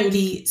 I don't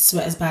really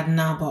sweat as bad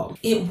now, but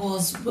it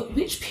was,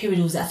 which period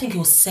was it? I think it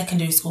was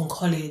secondary school and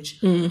college.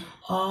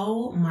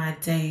 Oh my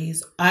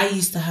days. I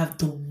used to have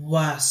the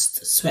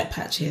worst sweat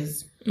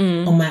patches.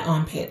 On my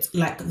armpits,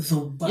 like the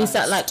worst. Is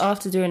that like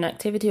after doing an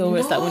activity, or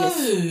is that when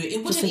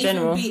it's just in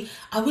general?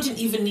 I wouldn't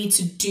even need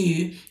to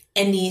do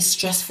any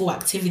stressful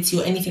activity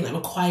or anything that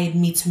required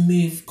me to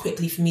move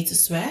quickly for me to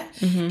sweat.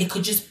 It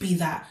could just be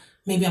that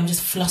maybe I'm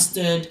just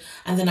flustered,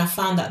 and then I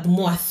found that the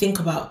more I think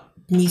about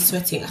me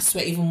sweating, I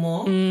sweat even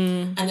more.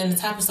 And then the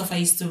type of stuff I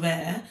used to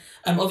wear,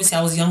 obviously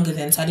I was younger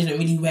then, so I didn't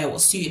really wear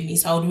what suited me,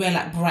 so I would wear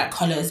like bright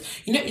colours.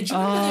 You know, do you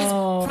remember those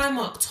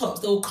Primark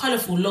tops? They were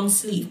colourful, long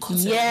sleeve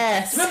cotton.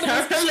 Yes, I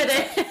remember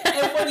them.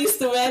 Everyone used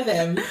to wear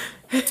them.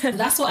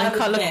 That's what I would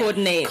colour wear.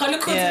 coordinate. Colour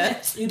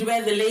coordinate. You'd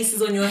wear the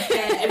laces on your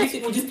hair.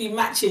 Everything would just be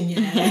matching,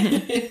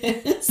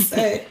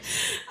 So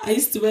I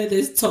used to wear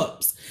those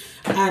tops.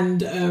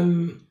 And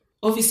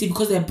obviously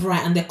because they're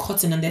bright and they're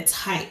cotton and they're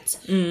tight,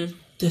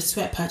 the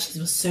sweat patches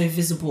were so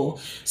visible.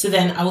 So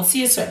then I would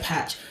see a sweat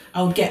patch,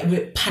 I would get a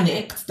bit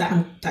panicked that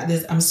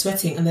I'm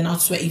sweating, and then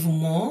I'd sweat even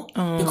more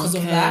because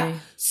of that.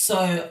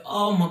 So,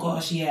 oh my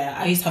gosh,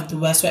 I used to have the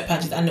worst sweat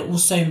patches, and it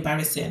was so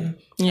embarrassing.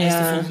 I used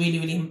to feel really,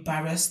 really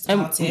embarrassed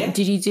about it.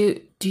 Did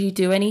you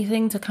do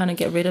anything to kind of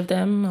get rid of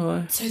them,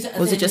 or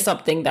was it just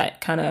something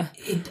that kind of?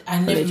 I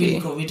never really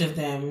got rid of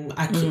them.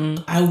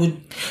 I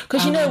would,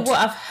 because you know what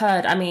I've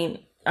heard. I mean,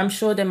 I'm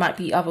sure there might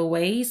be other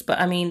ways, but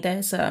I mean,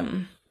 there's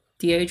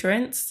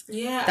deodorants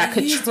that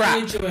could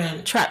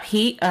trap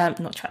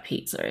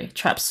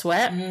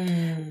sweat.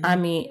 I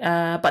mean,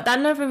 but that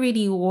never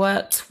really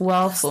worked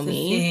well for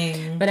me.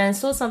 But then I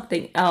saw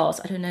something else.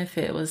 I don't know if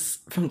it was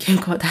from Kim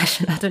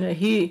Kardashian. I don't know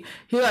who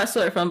I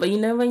saw it from, but you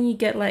know when you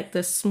get like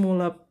the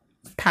smaller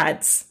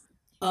pads,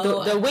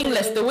 the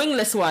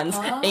wingless ones,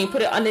 and you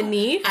put it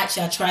underneath.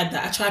 Actually, I tried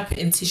that. I tried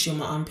putting tissue on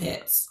my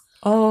armpits.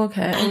 Oh,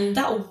 okay. And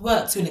that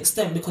worked to an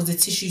extent because the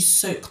tissue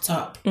soaked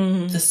up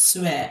the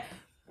sweat.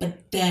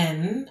 But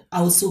then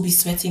I would still be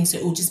sweating, so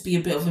it would just be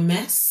a bit of a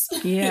mess.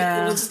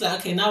 Yeah. It was just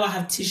like, okay, now I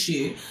have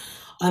tissue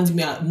under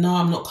me. Now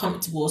I'm not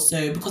comfortable.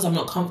 So because I'm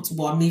not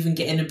comfortable, I'm even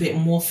getting a bit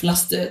more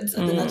flustered.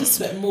 And then I just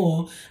sweat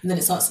more. And then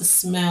it starts to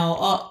smell.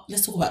 Oh,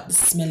 let's talk about the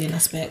smelling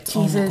aspect.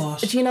 Jesus. Oh my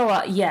gosh. Do you know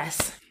what?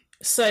 Yes.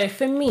 So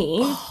for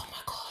me,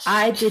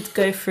 I did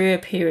go through a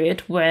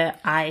period where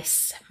I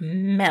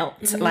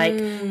smelt like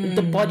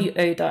the body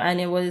odor,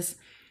 and it was,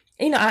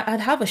 you know, I'd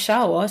have a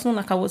shower. It's not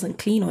like I wasn't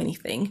clean or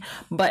anything,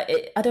 but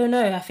I don't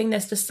know. I think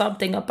there's just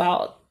something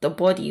about the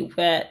body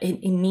where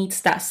it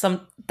needs that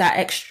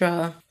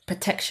extra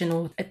protection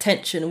or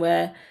attention,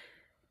 where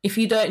if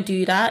you don't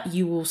do that,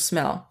 you will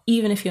smell,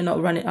 even if you're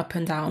not running up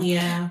and down.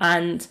 Yeah.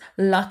 And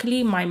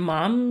luckily, my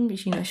mum,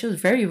 you know, she was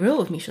very real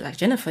with me. She was like,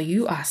 Jennifer,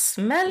 you are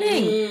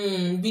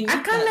smelling.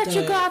 I can't let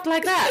you go out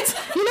like that.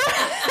 You know?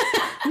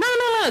 No.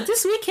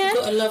 This weekend,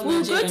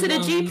 we'll go to the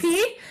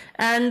GP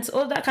and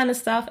all that kind of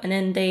stuff. And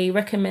then they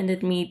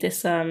recommended me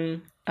this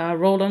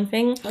roll-on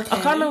thing. Okay.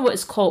 I can't remember what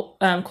it's called,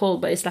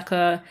 but it's like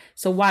a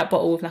white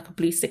bottle with like a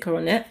blue sticker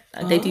on it.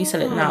 They do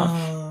sell it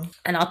now.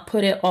 And I'll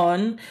put it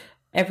on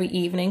every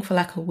evening for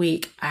like a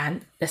week,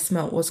 and the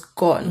smell was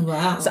gone.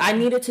 Wow. So I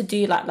needed to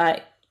do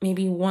like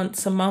maybe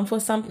once a month or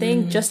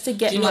something, just to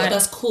get Do you know what,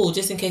 that's cool,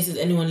 just in case there's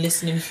anyone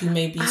listening who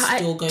maybe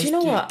still goes do you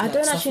know through, what? I like,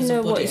 don't actually suffers know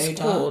of what body it's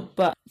odor. called,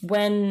 but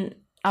when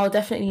I'll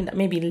definitely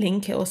maybe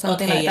link it or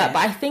something Okay, like yeah. that.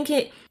 But I think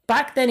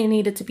back then it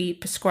needed to be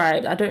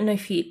prescribed. I don't know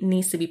if it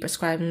needs to be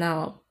prescribed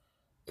now.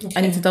 Okay.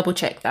 I need to double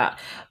check that.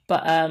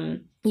 But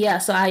yeah,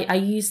 so I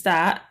used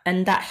that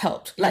and that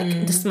helped.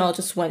 Like the smell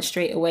just went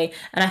straight away.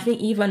 And I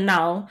think even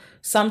now,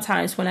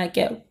 sometimes when I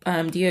get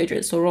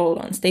deodorants or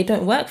roll-ons, they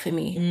don't work for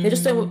me. They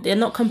just don't, they're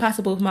not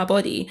compatible with my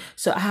body.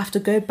 So I have to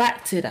go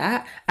back to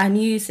that and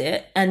use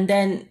it, and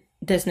then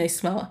there's no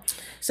smell.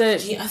 So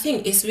Yeah, I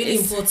think it's really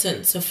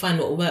important to find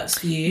what works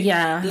for you.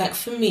 Yeah. Like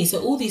for me,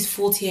 so all these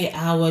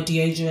 48-hour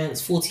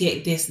deodorants,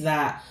 48 this,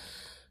 that,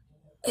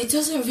 it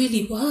doesn't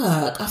really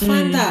work. I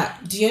find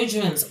that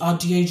deodorants are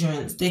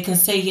deodorants. They can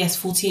say, yes,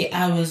 48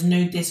 hours,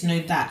 no this, no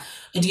that.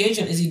 A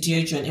deodorant is a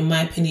deodorant, in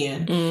my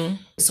opinion.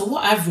 So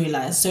what I've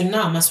realised, so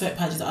now my sweat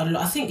patches are a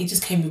lot. I think it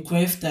just came with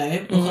growth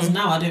though, because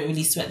now I don't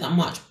really sweat that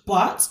much.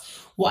 But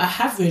what I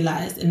have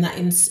realised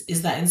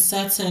is that in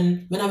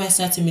certain, when I wear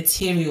certain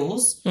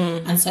materials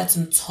and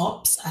certain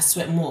tops, I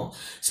sweat more.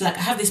 So like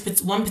I have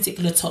this one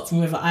particular top from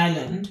River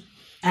Island,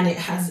 and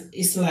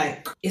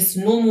it's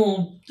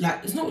normal,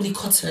 like it's not really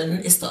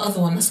cotton, it's the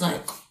other one that's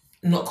like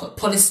not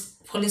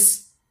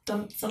polystyrene,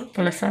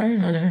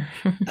 polystyrene, I don't know.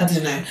 I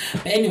don't know.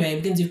 But anyway,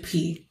 it begins with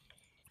P.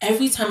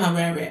 Every time I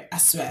wear it, I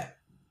sweat.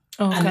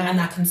 Okay. And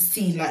I can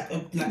see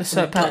the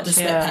sweat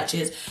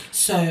patches.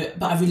 So,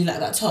 but I really like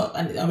that top,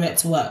 and I wear it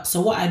to work.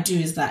 So what I do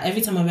is that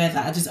every time I wear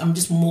that, I'm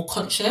just more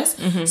conscious.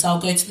 So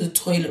I'll go to the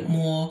toilet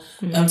more,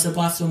 to the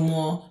bathroom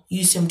more,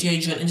 use some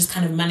deodorant, and just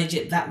kind of manage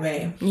it that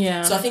way.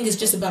 Yeah. So I think it's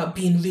just about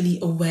being really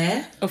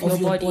aware of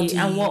your body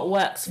and what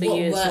works for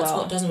you as well.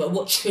 What doesn't work,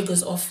 what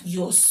triggers off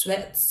your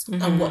sweats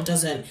and what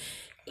doesn't.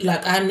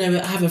 Like I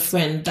have a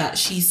friend that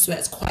she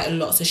sweats quite a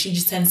lot, so she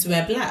just tends to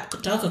wear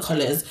darker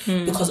colours,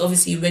 because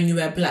obviously when you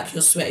wear black,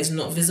 your sweat is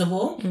not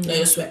visible, or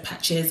your sweat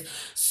patches.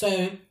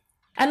 So,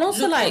 and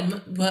also like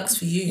what works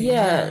for you.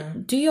 Yeah,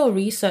 do your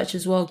research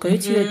as well. Go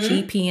to your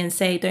GP and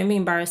say, don't be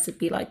embarrassed to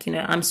be like,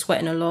 I'm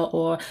sweating a lot,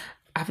 or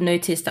I've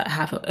noticed that I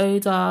have an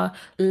odor.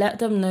 Let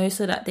them know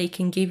so that they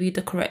can give you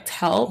the correct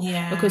help.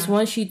 Yeah. Because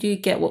once you do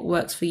get what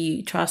works for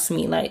you, trust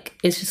me, like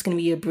it's just gonna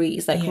be a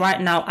breeze. Like right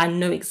now, I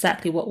know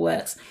exactly what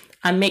works.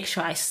 I make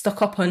sure I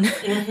stock up on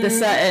the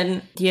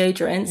certain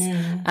deodorants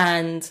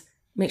and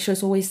make sure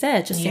it's always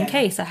there, just in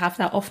case I have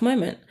that off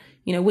moment.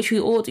 Which we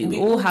all do. We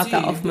all have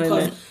that off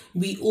moment.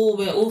 We're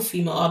all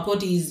female. Our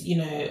bodies,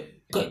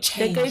 got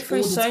changed. They go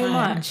through so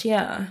much,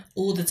 yeah.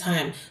 All the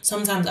time.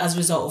 Sometimes as a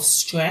result of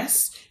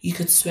stress, you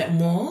could sweat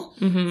more.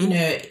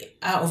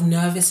 Out of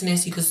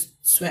nervousness, you could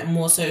sweat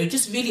more. So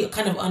just really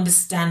kind of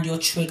understand your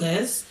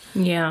triggers.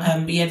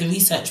 Yeah. But yeah, the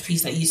research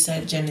piece that you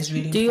said, Jen, is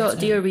really important.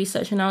 Do your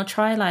research, and I'll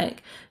try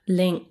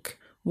link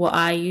what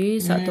I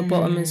use at the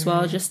bottom as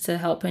well, just to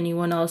help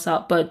anyone else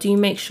out. But do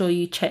make sure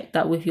you check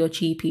that with your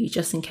GP,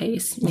 just in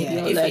case. Maybe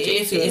you're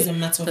allergic if it is a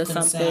matter of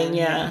concern. Something,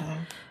 yeah.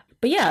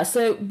 But yeah,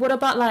 so what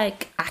about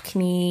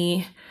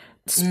acne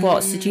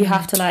spots? Did you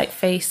have to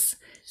face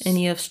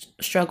any of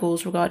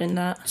struggles regarding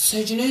that?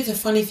 So do you know the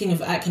funny thing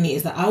of acne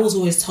is that I was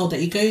always told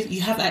that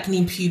you have acne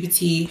in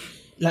puberty,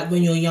 like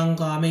when you're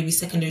younger, maybe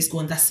secondary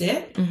school, and that's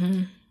it.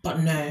 But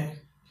no.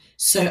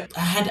 So I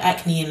had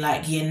acne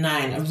in year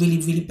 9, a really,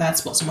 really bad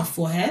spots on my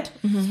forehead.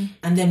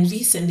 And then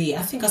recently,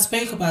 I think I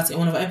spoke about it in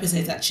one of our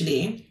episodes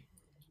actually,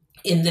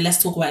 in the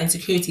Let's Talk About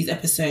Insecurities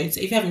episode. So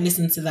if you haven't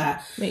listened to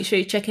that, make sure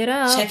you check it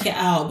out. Check it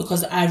out,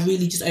 because I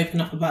really just open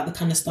up about the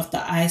kind of stuff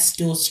that I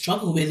still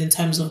struggle with in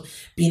terms of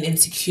being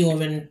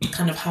insecure and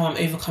kind of how I'm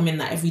overcoming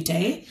that every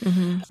day.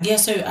 Yeah,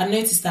 so I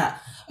noticed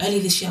that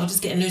earlier this year I was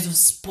just getting loads of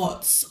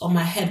spots on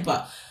my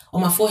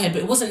forehead,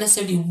 but it wasn't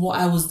necessarily what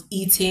I was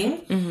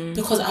eating,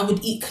 because I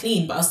would eat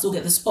clean, but I'll still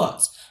get the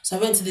spots. So I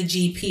went to the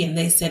GP and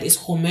they said it's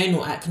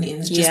hormonal acne,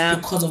 and it's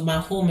just because of my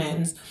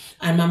hormones.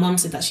 And my mum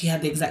said that she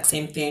had the exact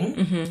same thing,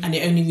 and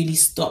it only really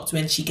stopped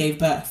when she gave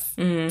birth.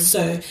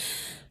 So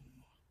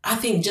I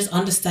think just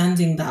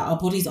understanding that our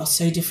bodies are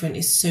so different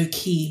is so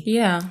key.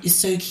 Yeah. It's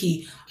so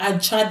key. I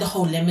tried the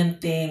whole lemon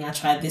thing, I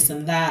tried this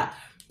and that,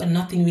 but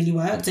nothing really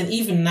worked. And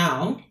even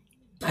now,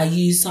 I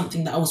use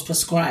something that I was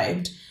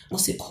prescribed.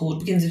 What's it called?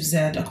 Begins with Z.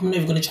 I'm not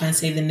even going to try and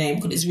say the name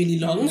because it's really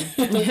long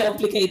and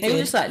complicated. Maybe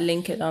just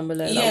link it down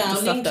below. Yeah,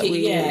 I'll link it.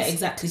 Yeah,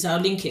 exactly. So I'll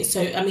link it.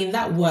 So, I mean,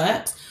 that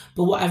works.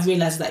 But what I've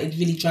realised is that it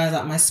really dries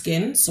out my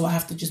skin. So I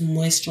have to just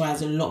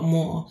moisturise a lot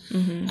more.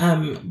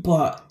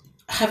 But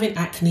having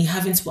acne,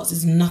 having spots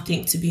is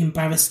nothing to be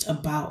embarrassed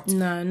about.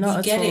 No,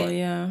 not at all,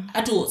 yeah.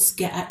 Adults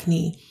get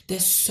acne.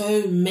 There's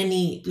so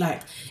many,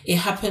 it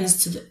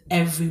happens to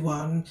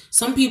everyone.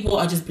 Some people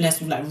are just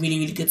blessed with really,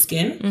 really good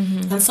skin,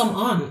 and some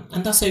aren't,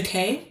 and that's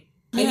okay.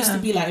 I used to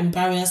be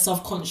embarrassed,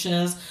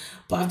 self-conscious,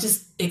 but I've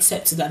just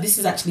accepted that this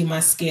is actually my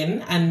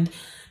skin, and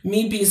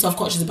me being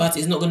self-conscious about it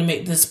is not going to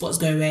make the spots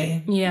go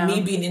away. Yeah.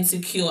 Me being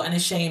insecure and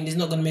ashamed is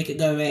not going to make it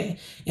go away.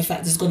 In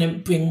fact, it's going to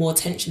bring more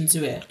attention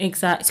to it.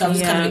 Exactly. So I've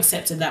just kind of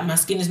accepted that my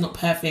skin is not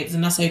perfect,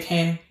 and that's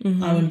okay.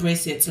 I'll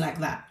embrace it like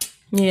that.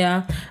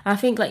 Yeah. I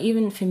think like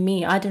even for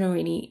me, I don't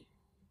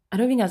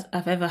think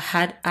I've ever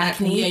had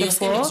acne Yeah, your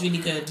before. skin looks really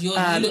good. You look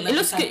like It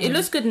looks good. It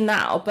looks good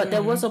now, but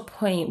there was a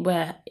point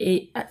where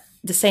it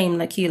the same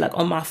like you, like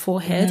on my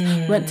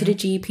forehead. Went to the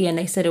GP and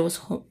they said it was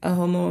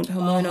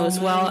hormonal as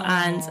well,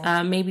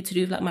 and maybe to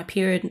do with like my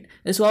period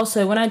as well.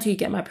 So when I do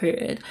get my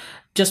period,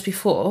 just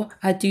before,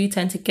 I do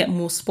tend to get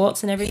more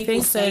spots and everything.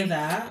 People say So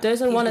that.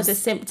 those are one of the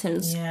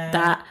symptoms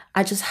that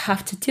I just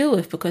have to deal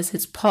with because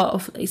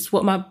it's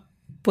what my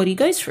body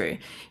goes through.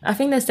 I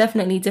think there's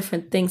definitely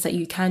different things that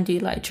you can do,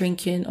 like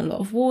drinking a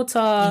lot of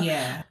water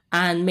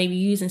and maybe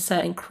using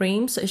certain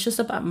creams. So it's just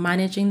about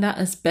managing that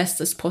as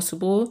best as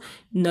possible.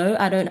 No,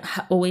 I don't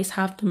always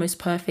have the most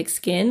perfect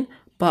skin,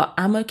 but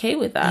I'm okay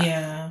with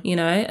that. You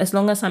know, as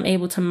long as I'm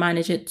able to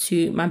manage it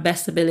to my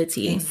best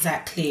ability.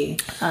 Exactly.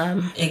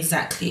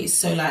 Exactly.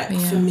 So like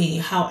for me,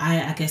 how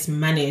I guess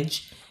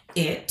manage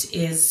it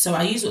is, so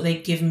I use what they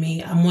give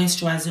me. I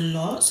moisturize a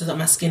lot so that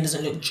my skin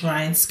doesn't look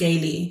dry and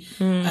scaly.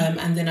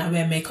 And then I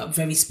wear makeup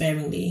very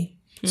sparingly.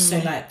 So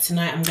like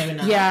tonight I'm going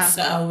out.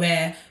 So I'll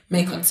wear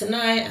makeup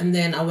tonight and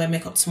then I'll wear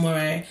makeup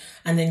tomorrow.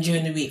 And then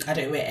during the week I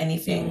don't wear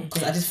anything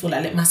because I just feel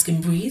like let my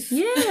skin breathe.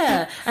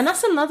 Yeah. And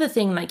that's another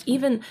thing, like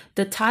even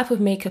the type of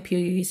makeup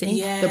you're using,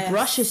 the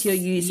brushes you're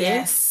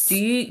using. Do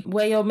you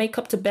wear your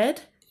makeup to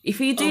bed? If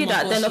you do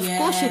then of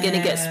course you're going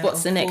to get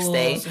spots the next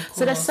day.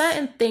 So there's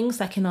certain things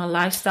like in our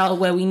lifestyle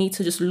where we need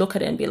to just look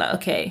at it and be like,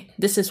 okay,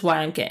 this is why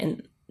I'm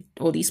getting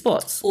all these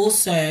spots.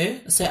 Also,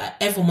 so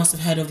everyone must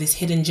have heard of this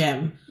hidden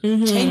gem.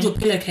 Change your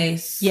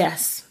pillowcase.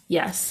 Yes.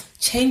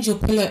 Change your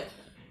pillow.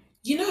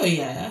 You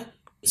know,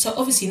 so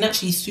obviously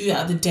naturally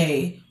throughout the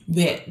day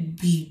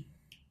we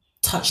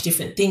touch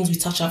different things. We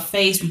touch our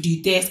face, we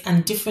do this,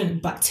 and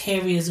different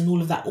bacteria and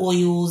all of that,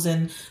 oils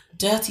and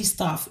dirty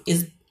stuff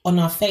is on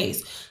our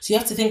face. So you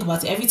have to think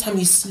about it. Every time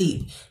you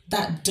sleep,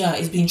 that dirt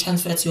is being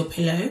transferred to your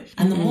pillow.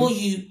 And the more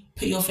you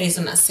put your face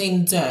on that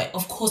same dirt,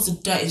 of course the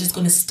dirt is just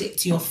going to stick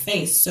to your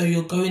face. So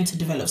you're going to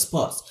develop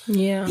spots.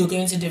 You're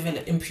going to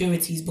develop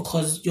impurities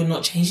because you're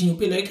not changing your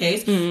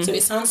pillowcase. So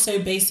it sounds so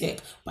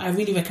basic, but I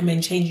really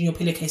recommend changing your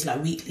pillowcase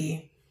like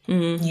weekly.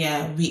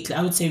 Weekly.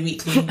 I would say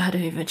weekly. I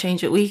don't even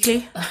change it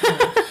weekly.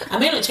 I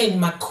may not change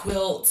my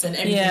quilts and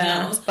everything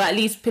else, but at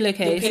least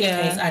pillowcase. The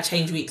pillowcase I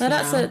change weekly.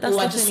 That's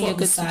definitely a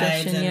good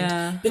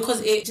suggestion.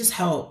 Because it just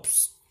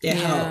helps. It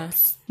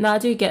helps. No, I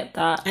do get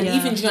that. And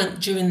even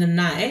during the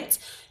night,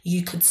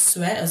 you could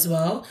sweat as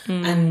well,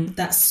 and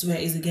that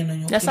sweat is again on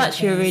your. That's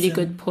actually a really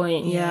good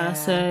point. Yeah.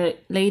 So,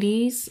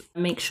 ladies,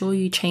 make sure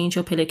you change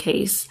your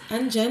pillowcase.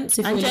 And gents,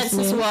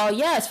 as well.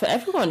 Yeah, it's for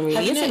everyone,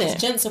 really, isn't it?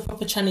 Gents are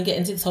proper trying to get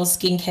into this whole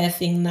skincare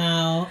thing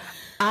now.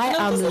 I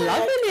am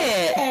loving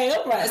it. Okay,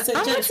 all right. So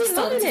I'm gents are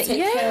starting to take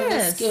care of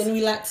their skin.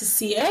 We like to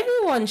see it.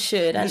 Everyone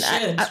should.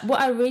 And what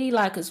I really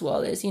like as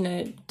well is, you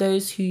know,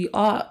 those who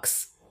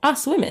ask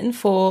us women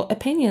for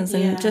opinions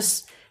and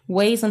just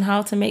ways on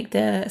how to make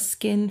their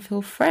skin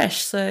feel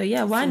fresh. So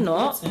yeah, why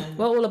not?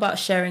 We're all about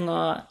sharing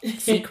our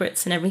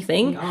secrets and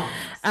everything.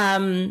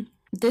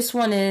 This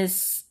one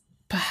is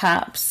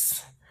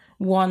perhaps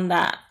one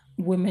that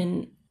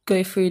women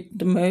go through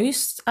the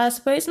most, I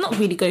suppose. Not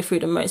really go through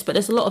the most, but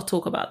there's a lot of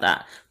talk about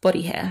that.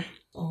 Body hair.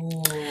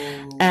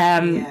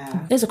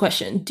 There's a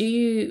question. Do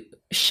you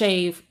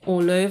shave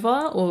all over,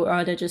 or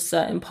are there just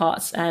certain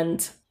parts,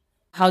 and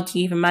how do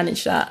you even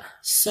manage that?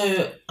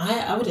 So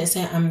I wouldn't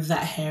say I'm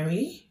that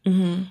hairy,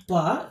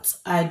 but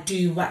I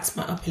do wax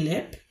my upper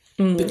lip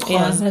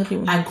because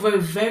I grow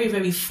very,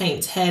 very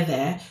faint hair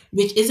there,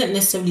 which isn't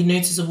necessarily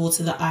noticeable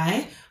to the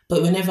eye.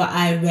 But whenever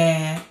I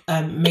wear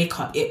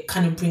makeup, it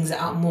kind of brings it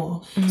out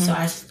more. So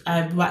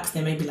I wax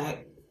them maybe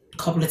like a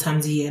couple of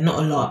times a year, not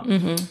a lot.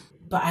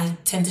 But I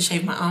tend to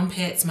shave my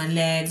armpits, my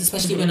legs,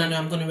 especially when I know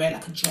I'm going to wear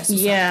like a dress or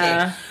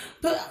something.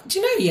 But do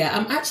you know,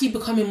 I'm actually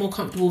becoming more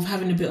comfortable with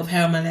having a bit of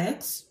hair on my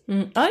legs.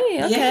 Oh,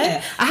 yeah, okay.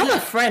 Yeah. I have a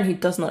friend who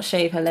does not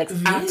shave her legs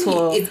at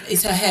all.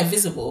 Is her hair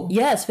visible?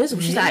 Yeah, it's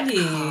visible. She's like,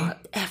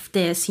 F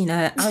this, you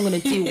know, I'm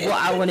going to do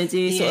what I want to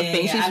do sort of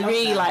thing. She's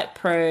really like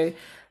pro...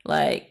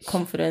 like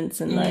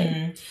confidence and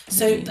like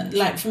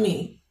like for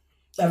me,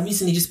 I've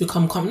recently just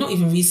become not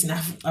even recent,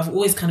 I've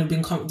always kind of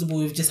been comfortable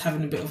with just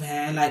having a bit of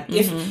hair. Like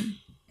if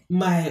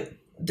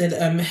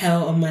the hair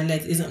on my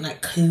legs isn't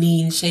like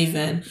clean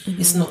shaven,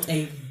 it's not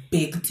a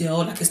big deal,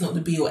 like it's not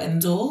the be or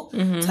end all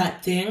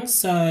type thing.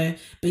 So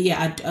but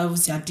yeah,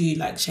 I do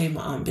like shave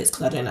my armpits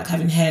because I don't like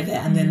having hair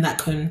there, and then that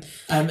can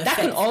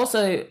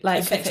also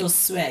like affect your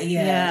sweat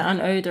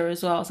and odor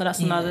as well, so that's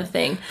another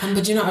thing.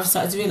 But you know, I've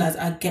started to realise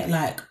I get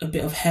like a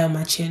bit of hair on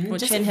my chin,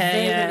 just chin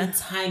hair, very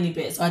tiny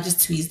bit, so I just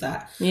tweeze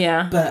that.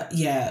 But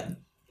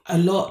a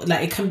lot,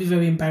 like it can be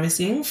very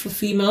embarrassing for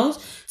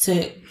females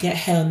to get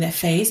hair on their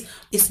face.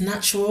 It's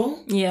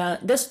natural.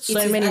 There's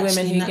so many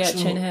women who get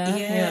chin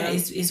hair.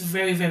 It's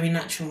very, very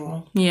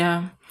natural. Do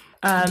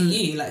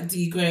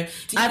you grow?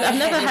 I've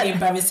never had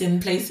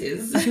embarrassing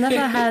places. I've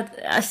never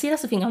had. I see,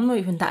 that's the thing. I'm not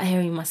even that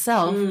hairy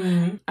myself.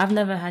 I've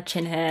never had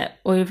chin hair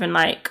or even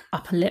like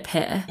upper lip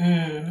hair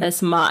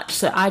as much.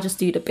 So I just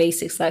do the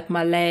basics, like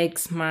my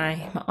legs,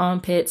 my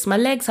armpits. My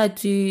legs I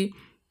do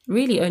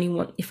really only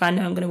want, if I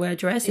know I'm going to wear a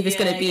dress, if it's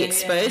going to be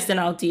exposed, then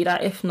I'll do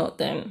that. If not,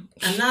 then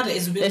and now that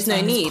it's winter, there's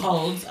no need. It's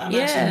cold, I'm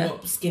actually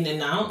not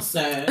skinning out,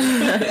 so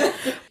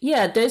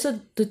yeah, those are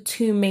the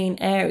two main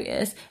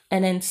areas.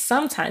 And then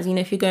sometimes, you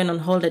know, if you're going on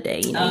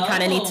holiday, you know, you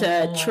kind of need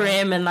to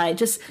trim and like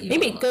just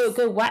maybe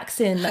go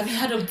waxing. Have you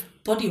had a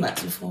body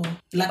wax before?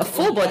 Like a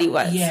full body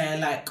wax? Yeah,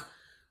 like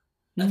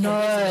no,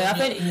 I've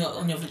been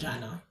on your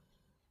vagina.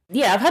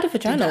 Yeah, I've had a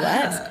vagina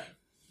wax.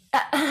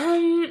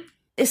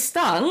 It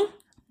stung,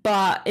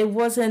 but it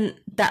wasn't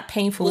that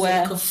painful. Was it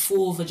like a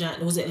full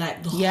vagina? Was it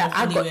like the whole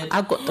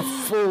I got the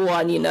full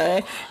one, you know.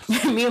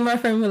 Me and my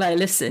friend were like,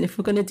 listen, if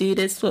we're going to do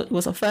this, it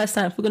was our first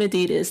time, if we're going to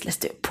do this, let's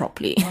do it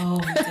properly. Oh,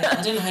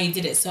 I don't know how you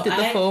did it. So the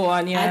full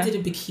one, I did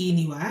a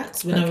bikini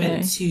wax when I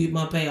went to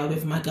Marbella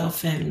with my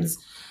girlfriends.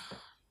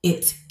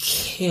 It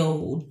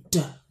killed.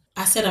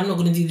 I said, I'm not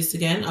going to do this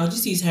again. I'll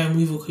just use hair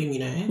removal cream, you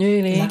know.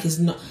 Really? Like, it's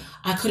not...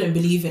 I couldn't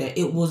believe it.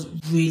 It was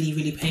really,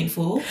 really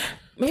painful.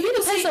 Maybe it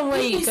depends on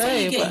where you go.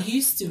 You get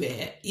used to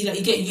it. You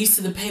get used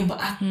to the pain, but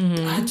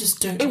I just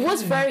don't know. It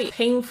was very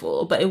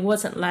painful, but it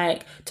wasn't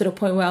like to the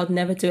point where I'd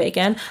never do it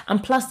again.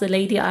 And plus, the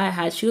lady I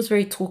had, she was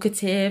very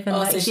talkative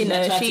and so she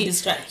tried to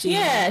distract you.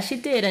 Yeah, she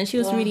did, and she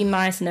was really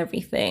nice and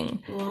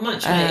everything. Well, I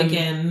might try it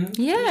again.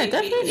 Yeah,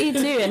 definitely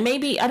do. And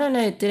maybe, I don't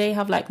know, do they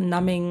have like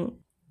numbing?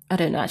 I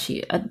don't know,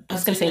 actually. I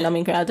was going to say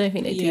numbing cream. I don't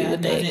think they do,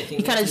 would they?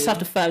 You kind of just have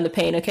to firm the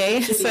pain, okay?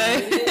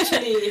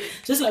 Literally,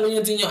 just like when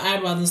you're doing your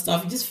eyebrows and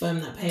stuff, you just firm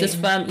that pain.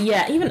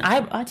 Even I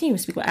didn't even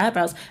speak about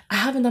eyebrows. I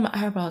haven't done my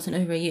eyebrows in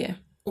over a year.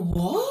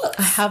 What?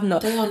 I have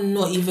not. They are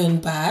not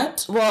even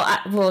bad.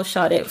 Well,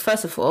 Sade,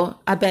 first of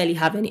all, I barely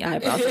have any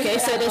eyebrows, okay?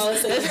 So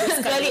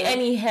there's barely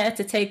any hair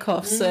to take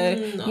off. So,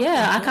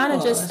 I kind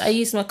of I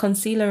use my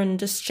concealer and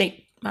just shape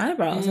my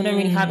eyebrows. I don't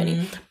really have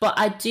any, but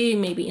I do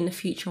maybe in the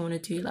future want to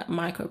do like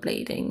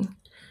microblading.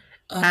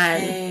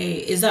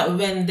 Okay, is that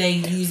when they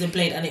use a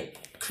blade and it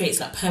creates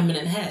like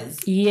permanent hairs?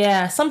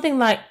 Yeah, something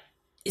like.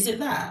 Is it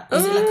that?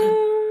 Is it like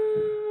a?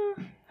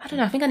 I don't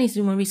know. I think I need to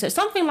do more research.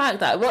 Something like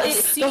that. Well,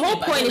 the whole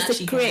point is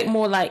to create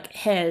more like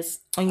hairs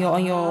on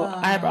your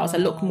eyebrows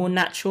that look more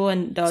natural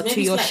and to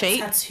your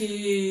shape.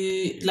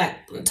 Tattoo,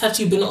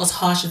 but not as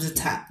harsh as a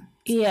tat.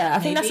 Yeah, I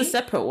think that's a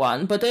separate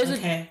one. But those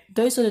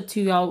are the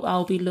two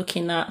I'll be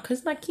looking at,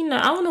 because like, you know,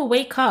 I want to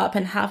wake up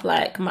and have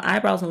like my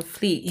eyebrows on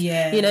fleek,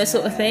 you know,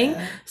 sort of thing.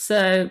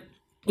 So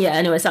yeah,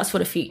 anyways, that's for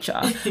the future.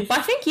 But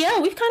I think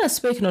we've kind of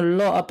spoken a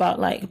lot about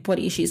like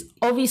body issues.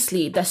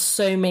 Obviously, there's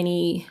so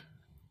many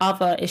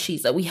other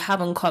issues that we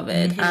haven't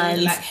covered,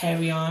 and like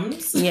hairy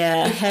arms.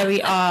 Yeah,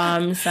 hairy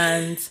arms,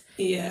 and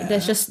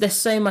there's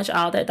so much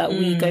out there that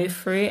we go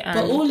through. And,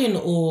 but all in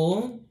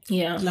all,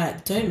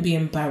 like, don't be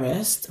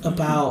embarrassed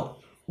about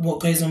what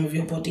goes on with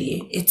your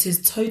body. It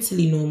is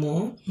totally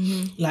normal,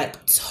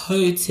 like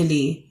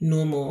totally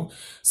normal.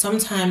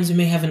 Sometimes we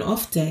may have an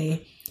off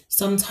day.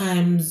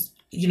 Sometimes,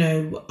 you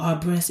know, our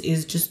breast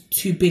is just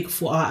too big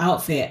for our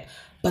outfit,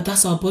 but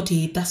that's our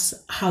body. That's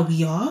how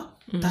we are.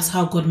 That's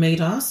how God made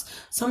us.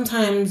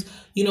 Sometimes,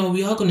 you know,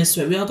 we are going to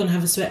sweat. We are going to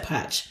have a sweat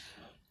patch.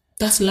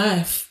 That's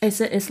life. It's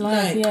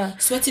life, like,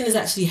 sweating is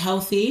actually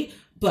healthy,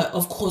 but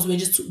of course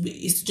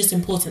it's just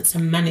important to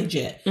manage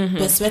it.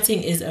 But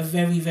sweating is a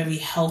very, very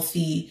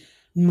healthy,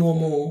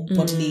 normal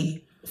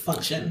bodily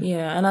function.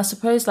 Yeah, and I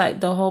suppose like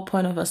the whole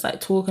point of us like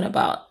talking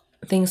about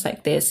things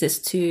like this is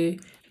to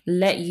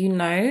let you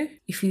know,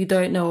 if you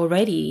don't know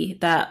already,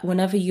 that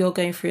whenever you're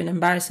going through an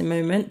embarrassing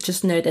moment,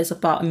 just know there's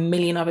about 1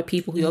 million other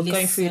people who are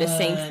going through the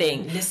same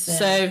thing.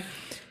 So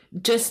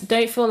just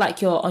don't feel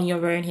like you're on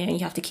your own here and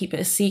you have to keep it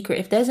a secret.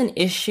 If there's an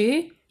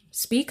issue,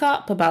 speak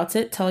up about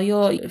it. Tell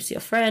your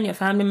friend, your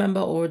family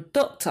member, or a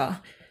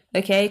doctor,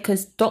 okay?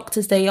 Because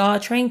doctors, they are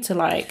trained to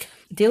like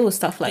deal with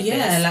stuff like this.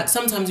 Yeah, like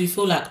sometimes we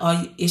feel like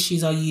our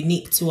issues are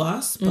unique to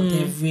us, but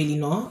they're really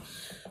not.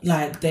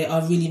 Like, they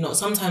are really not.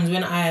 Sometimes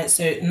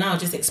so now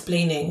just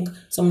explaining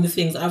some of the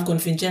things I've gone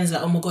through, and Jen's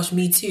like, oh my gosh,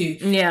 me too.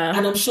 Yeah.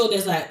 And I'm sure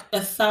there's like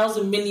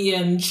 1,000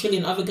 million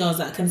trillion other girls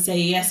that can say,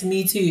 yes,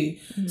 me too.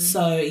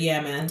 So yeah,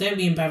 man, don't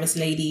be embarrassed,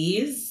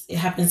 ladies. It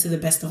happens to the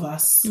best of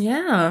us.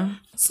 Yeah.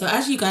 So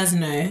as you guys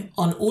know,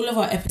 on all of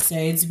our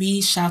episodes,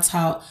 we shout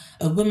out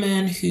a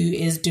woman who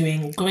is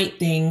doing great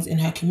things in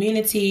her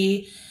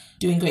community,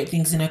 doing great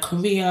things in her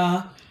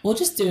career, or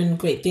just doing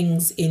great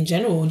things in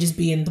general, and just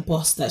being the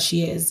boss that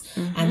she is.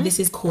 And this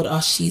is called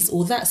our She's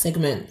All That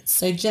segment.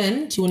 So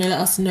Jen, do you want to let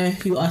us know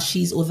who our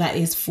She's All That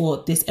is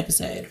for this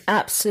episode?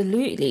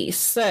 Absolutely.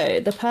 So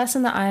the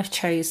person that I have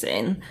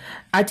chosen,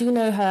 I do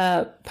know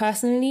her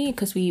personally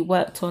because we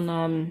worked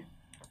on,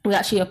 we're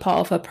actually a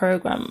part of her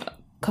program a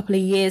couple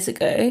of years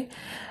ago.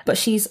 But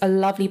she's a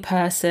lovely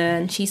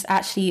person. She's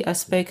actually a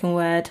spoken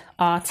word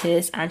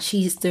artist, and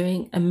she's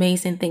doing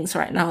amazing things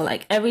right now.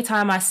 Like, every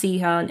time I see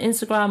her on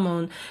Instagram,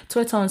 on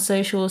Twitter, on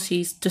social,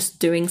 she's just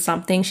doing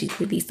something. She's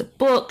released a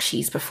book,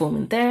 she's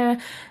performing there,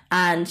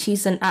 and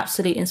she's an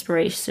absolute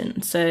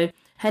inspiration. So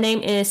her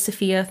name is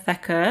Sophia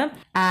Thacker,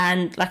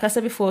 and like I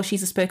said before,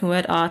 she's a spoken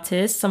word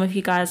artist. Some of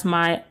you guys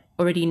might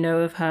already know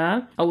of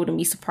her. I wouldn't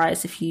be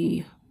surprised if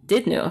you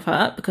did know of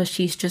her, because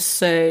she's just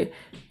so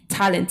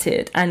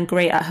talented and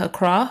great at her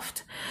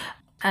craft.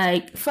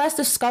 I first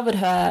discovered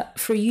her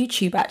through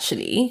YouTube,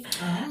 actually.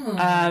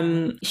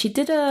 She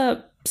did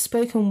a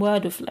spoken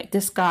word with like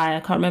this guy. I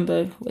can't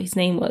remember what his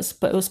name was,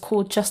 but it was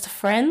called Just a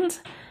Friend.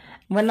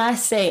 When I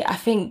say, I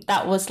think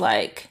that was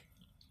like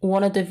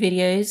one of the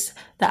videos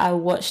that I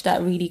watched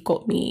that really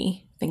got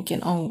me thinking,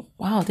 oh,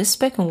 wow, this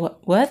spoken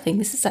word thing,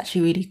 this is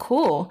actually really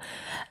cool.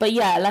 But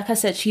yeah, like I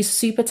said, she's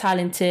super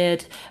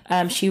talented.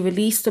 She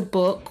released a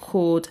book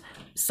called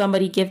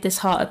Somebody Give This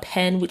Heart a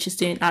Pen, which is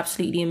doing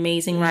absolutely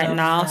amazing right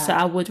now. So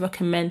I would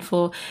recommend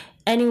for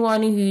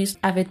anyone who's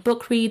avid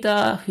book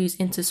reader, who's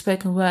into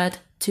spoken word,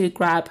 to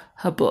grab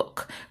her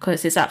book,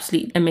 because it's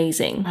absolutely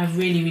amazing. I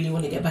really, really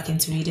want to get back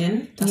into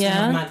reading. That's one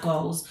of my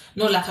goals.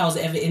 Not like I was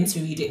ever into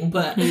reading,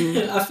 but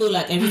I feel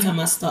like every time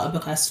I start a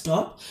book, I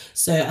stop.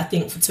 So I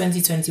think for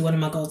 2020, one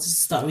of my goals is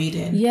to start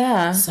reading.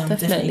 Yeah, so I'm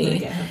definitely going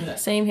to get her book.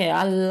 Same here.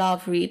 I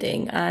love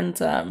reading,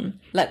 and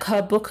like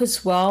her book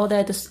as well.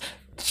 They're just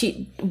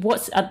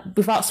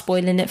without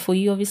spoiling it for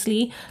you,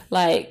 obviously,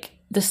 like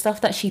the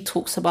stuff that she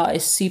talks about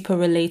is super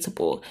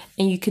relatable,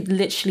 and you could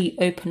literally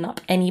open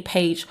up any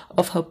page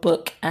of her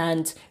book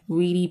and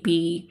really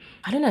be,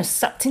 I don't know,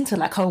 sucked into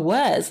like her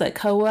words. Like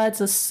her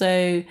words are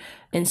so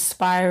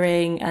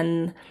inspiring,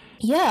 and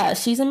yeah,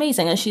 she's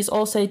amazing. And she's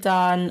also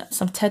done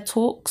some TED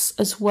Talks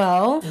as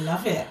well. I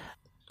love it.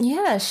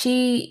 Yeah,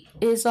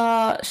 she's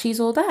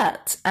all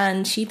that,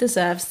 and she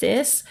deserves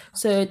this.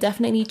 So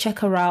definitely check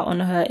her out on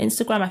her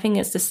Instagram. I think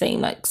it's the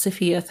same, like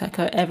Sophia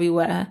Thacker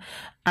everywhere.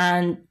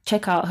 And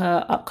check out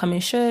her upcoming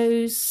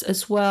shows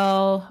as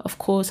well. Of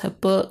course, her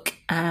book,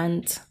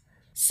 and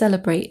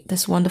celebrate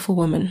this wonderful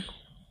woman.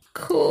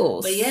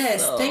 Cool. But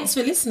yes, thanks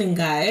for listening,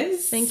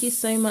 guys. Thank you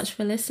so much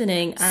for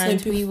listening.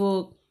 And we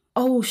will...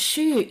 Oh,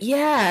 shoot.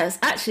 Yes.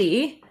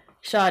 Actually,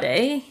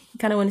 Sade, you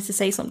kind of wanted to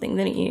say something,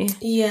 didn't you?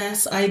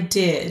 Yes, I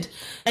did.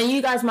 And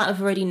you guys might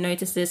have already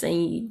noticed this,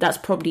 and that's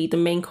probably the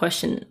main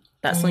question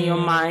that's on your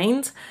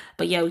mind.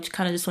 But yeah, we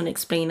kind of just want to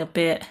explain a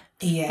bit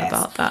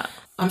about that.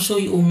 I'm sure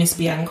you all miss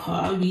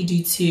Bianca. We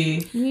do too.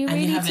 You and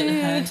really you haven't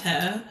do. heard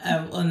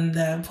her on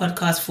the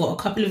podcast for a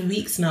couple of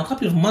weeks now. A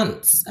couple of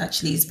months,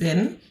 actually, it's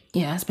been.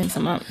 Yeah, it's been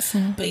some months.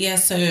 But yeah,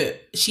 so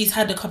she's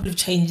had a couple of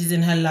changes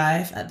in her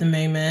life at the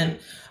moment.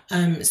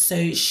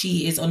 So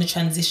she is on a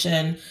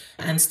transition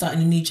and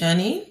starting a new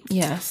journey.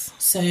 Yes.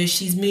 So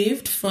she's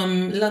moved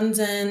from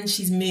London.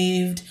 She's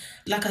moved,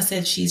 like I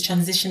said, she's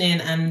transitioning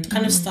and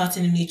kind of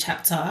starting a new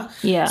chapter.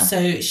 Yeah.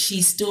 So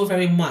she's still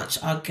very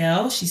much our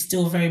girl. She's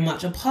still very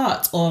much a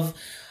part of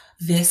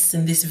this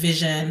and this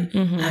vision.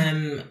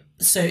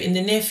 So in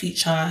the near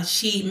future,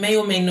 she may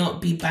or may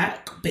not be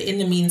back. But in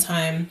the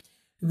meantime,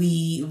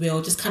 we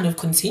will just kind of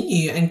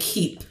continue and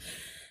keep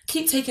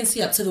taking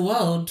Sia to the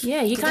world.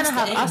 Yeah, you kind of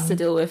have us to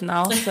deal with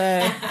now,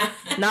 so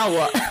now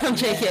what? I'm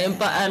joking.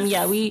 But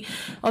yeah, we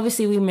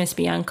miss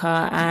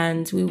Bianca,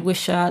 and we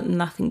wish her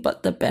nothing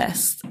but the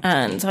best,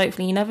 and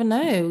hopefully, you never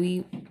know,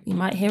 we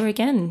might hear her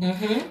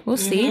again. We'll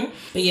see.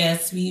 But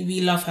yes, we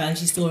love her, and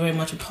she's still very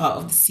much a part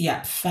of the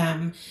Siap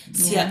fam.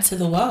 Siap to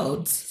the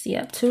world.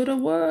 Siap to the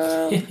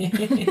world.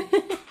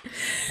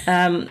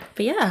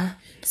 But yeah.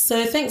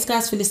 So thanks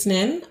guys for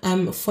listening.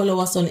 Follow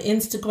us on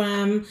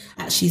Instagram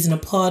at She's in a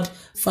Pod.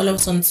 Follow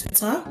us on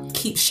Twitter.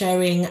 Keep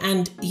sharing,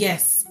 and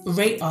yes,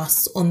 rate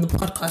us on the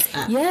podcast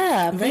app.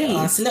 Yeah, rate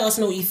us. Let us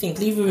know what you think.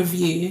 Leave a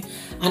review.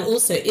 And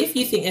also, if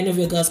you think any of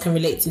your girls can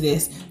relate to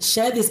this,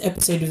 share this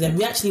episode with them.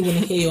 We actually want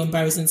to hear your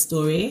embarrassing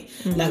story.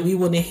 Like, we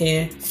want to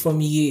hear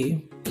from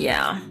you.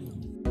 Yeah.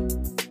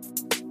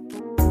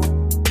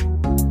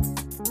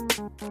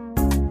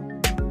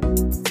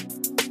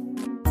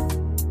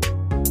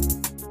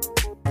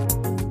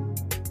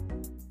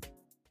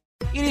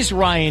 It is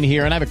Ryan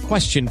here, and I have a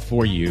question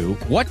for you.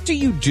 What do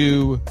you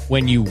do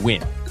when you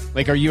win?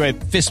 Like, are you a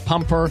fist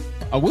pumper,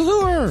 a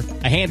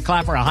woohooer, a hand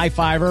clapper, a high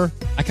fiver?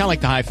 I kind of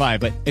like the high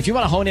five, but if you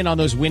want to hone in on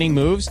those winning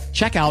moves,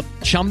 check out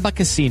Chumba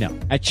Casino.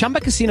 At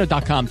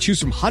ChumbaCasino.com, choose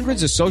from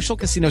hundreds of social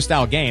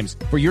casino-style games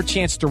for your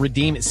chance to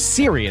redeem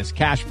serious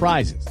cash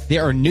prizes.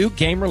 There are new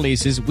game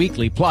releases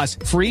weekly, plus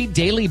free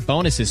daily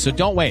bonuses. So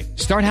don't wait.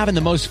 Start having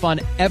the most fun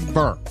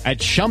ever at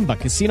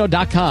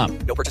ChumbaCasino.com.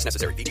 No purchase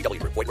necessary. VGW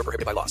Group. Void where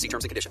prohibited by law. See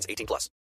terms and conditions. 18+.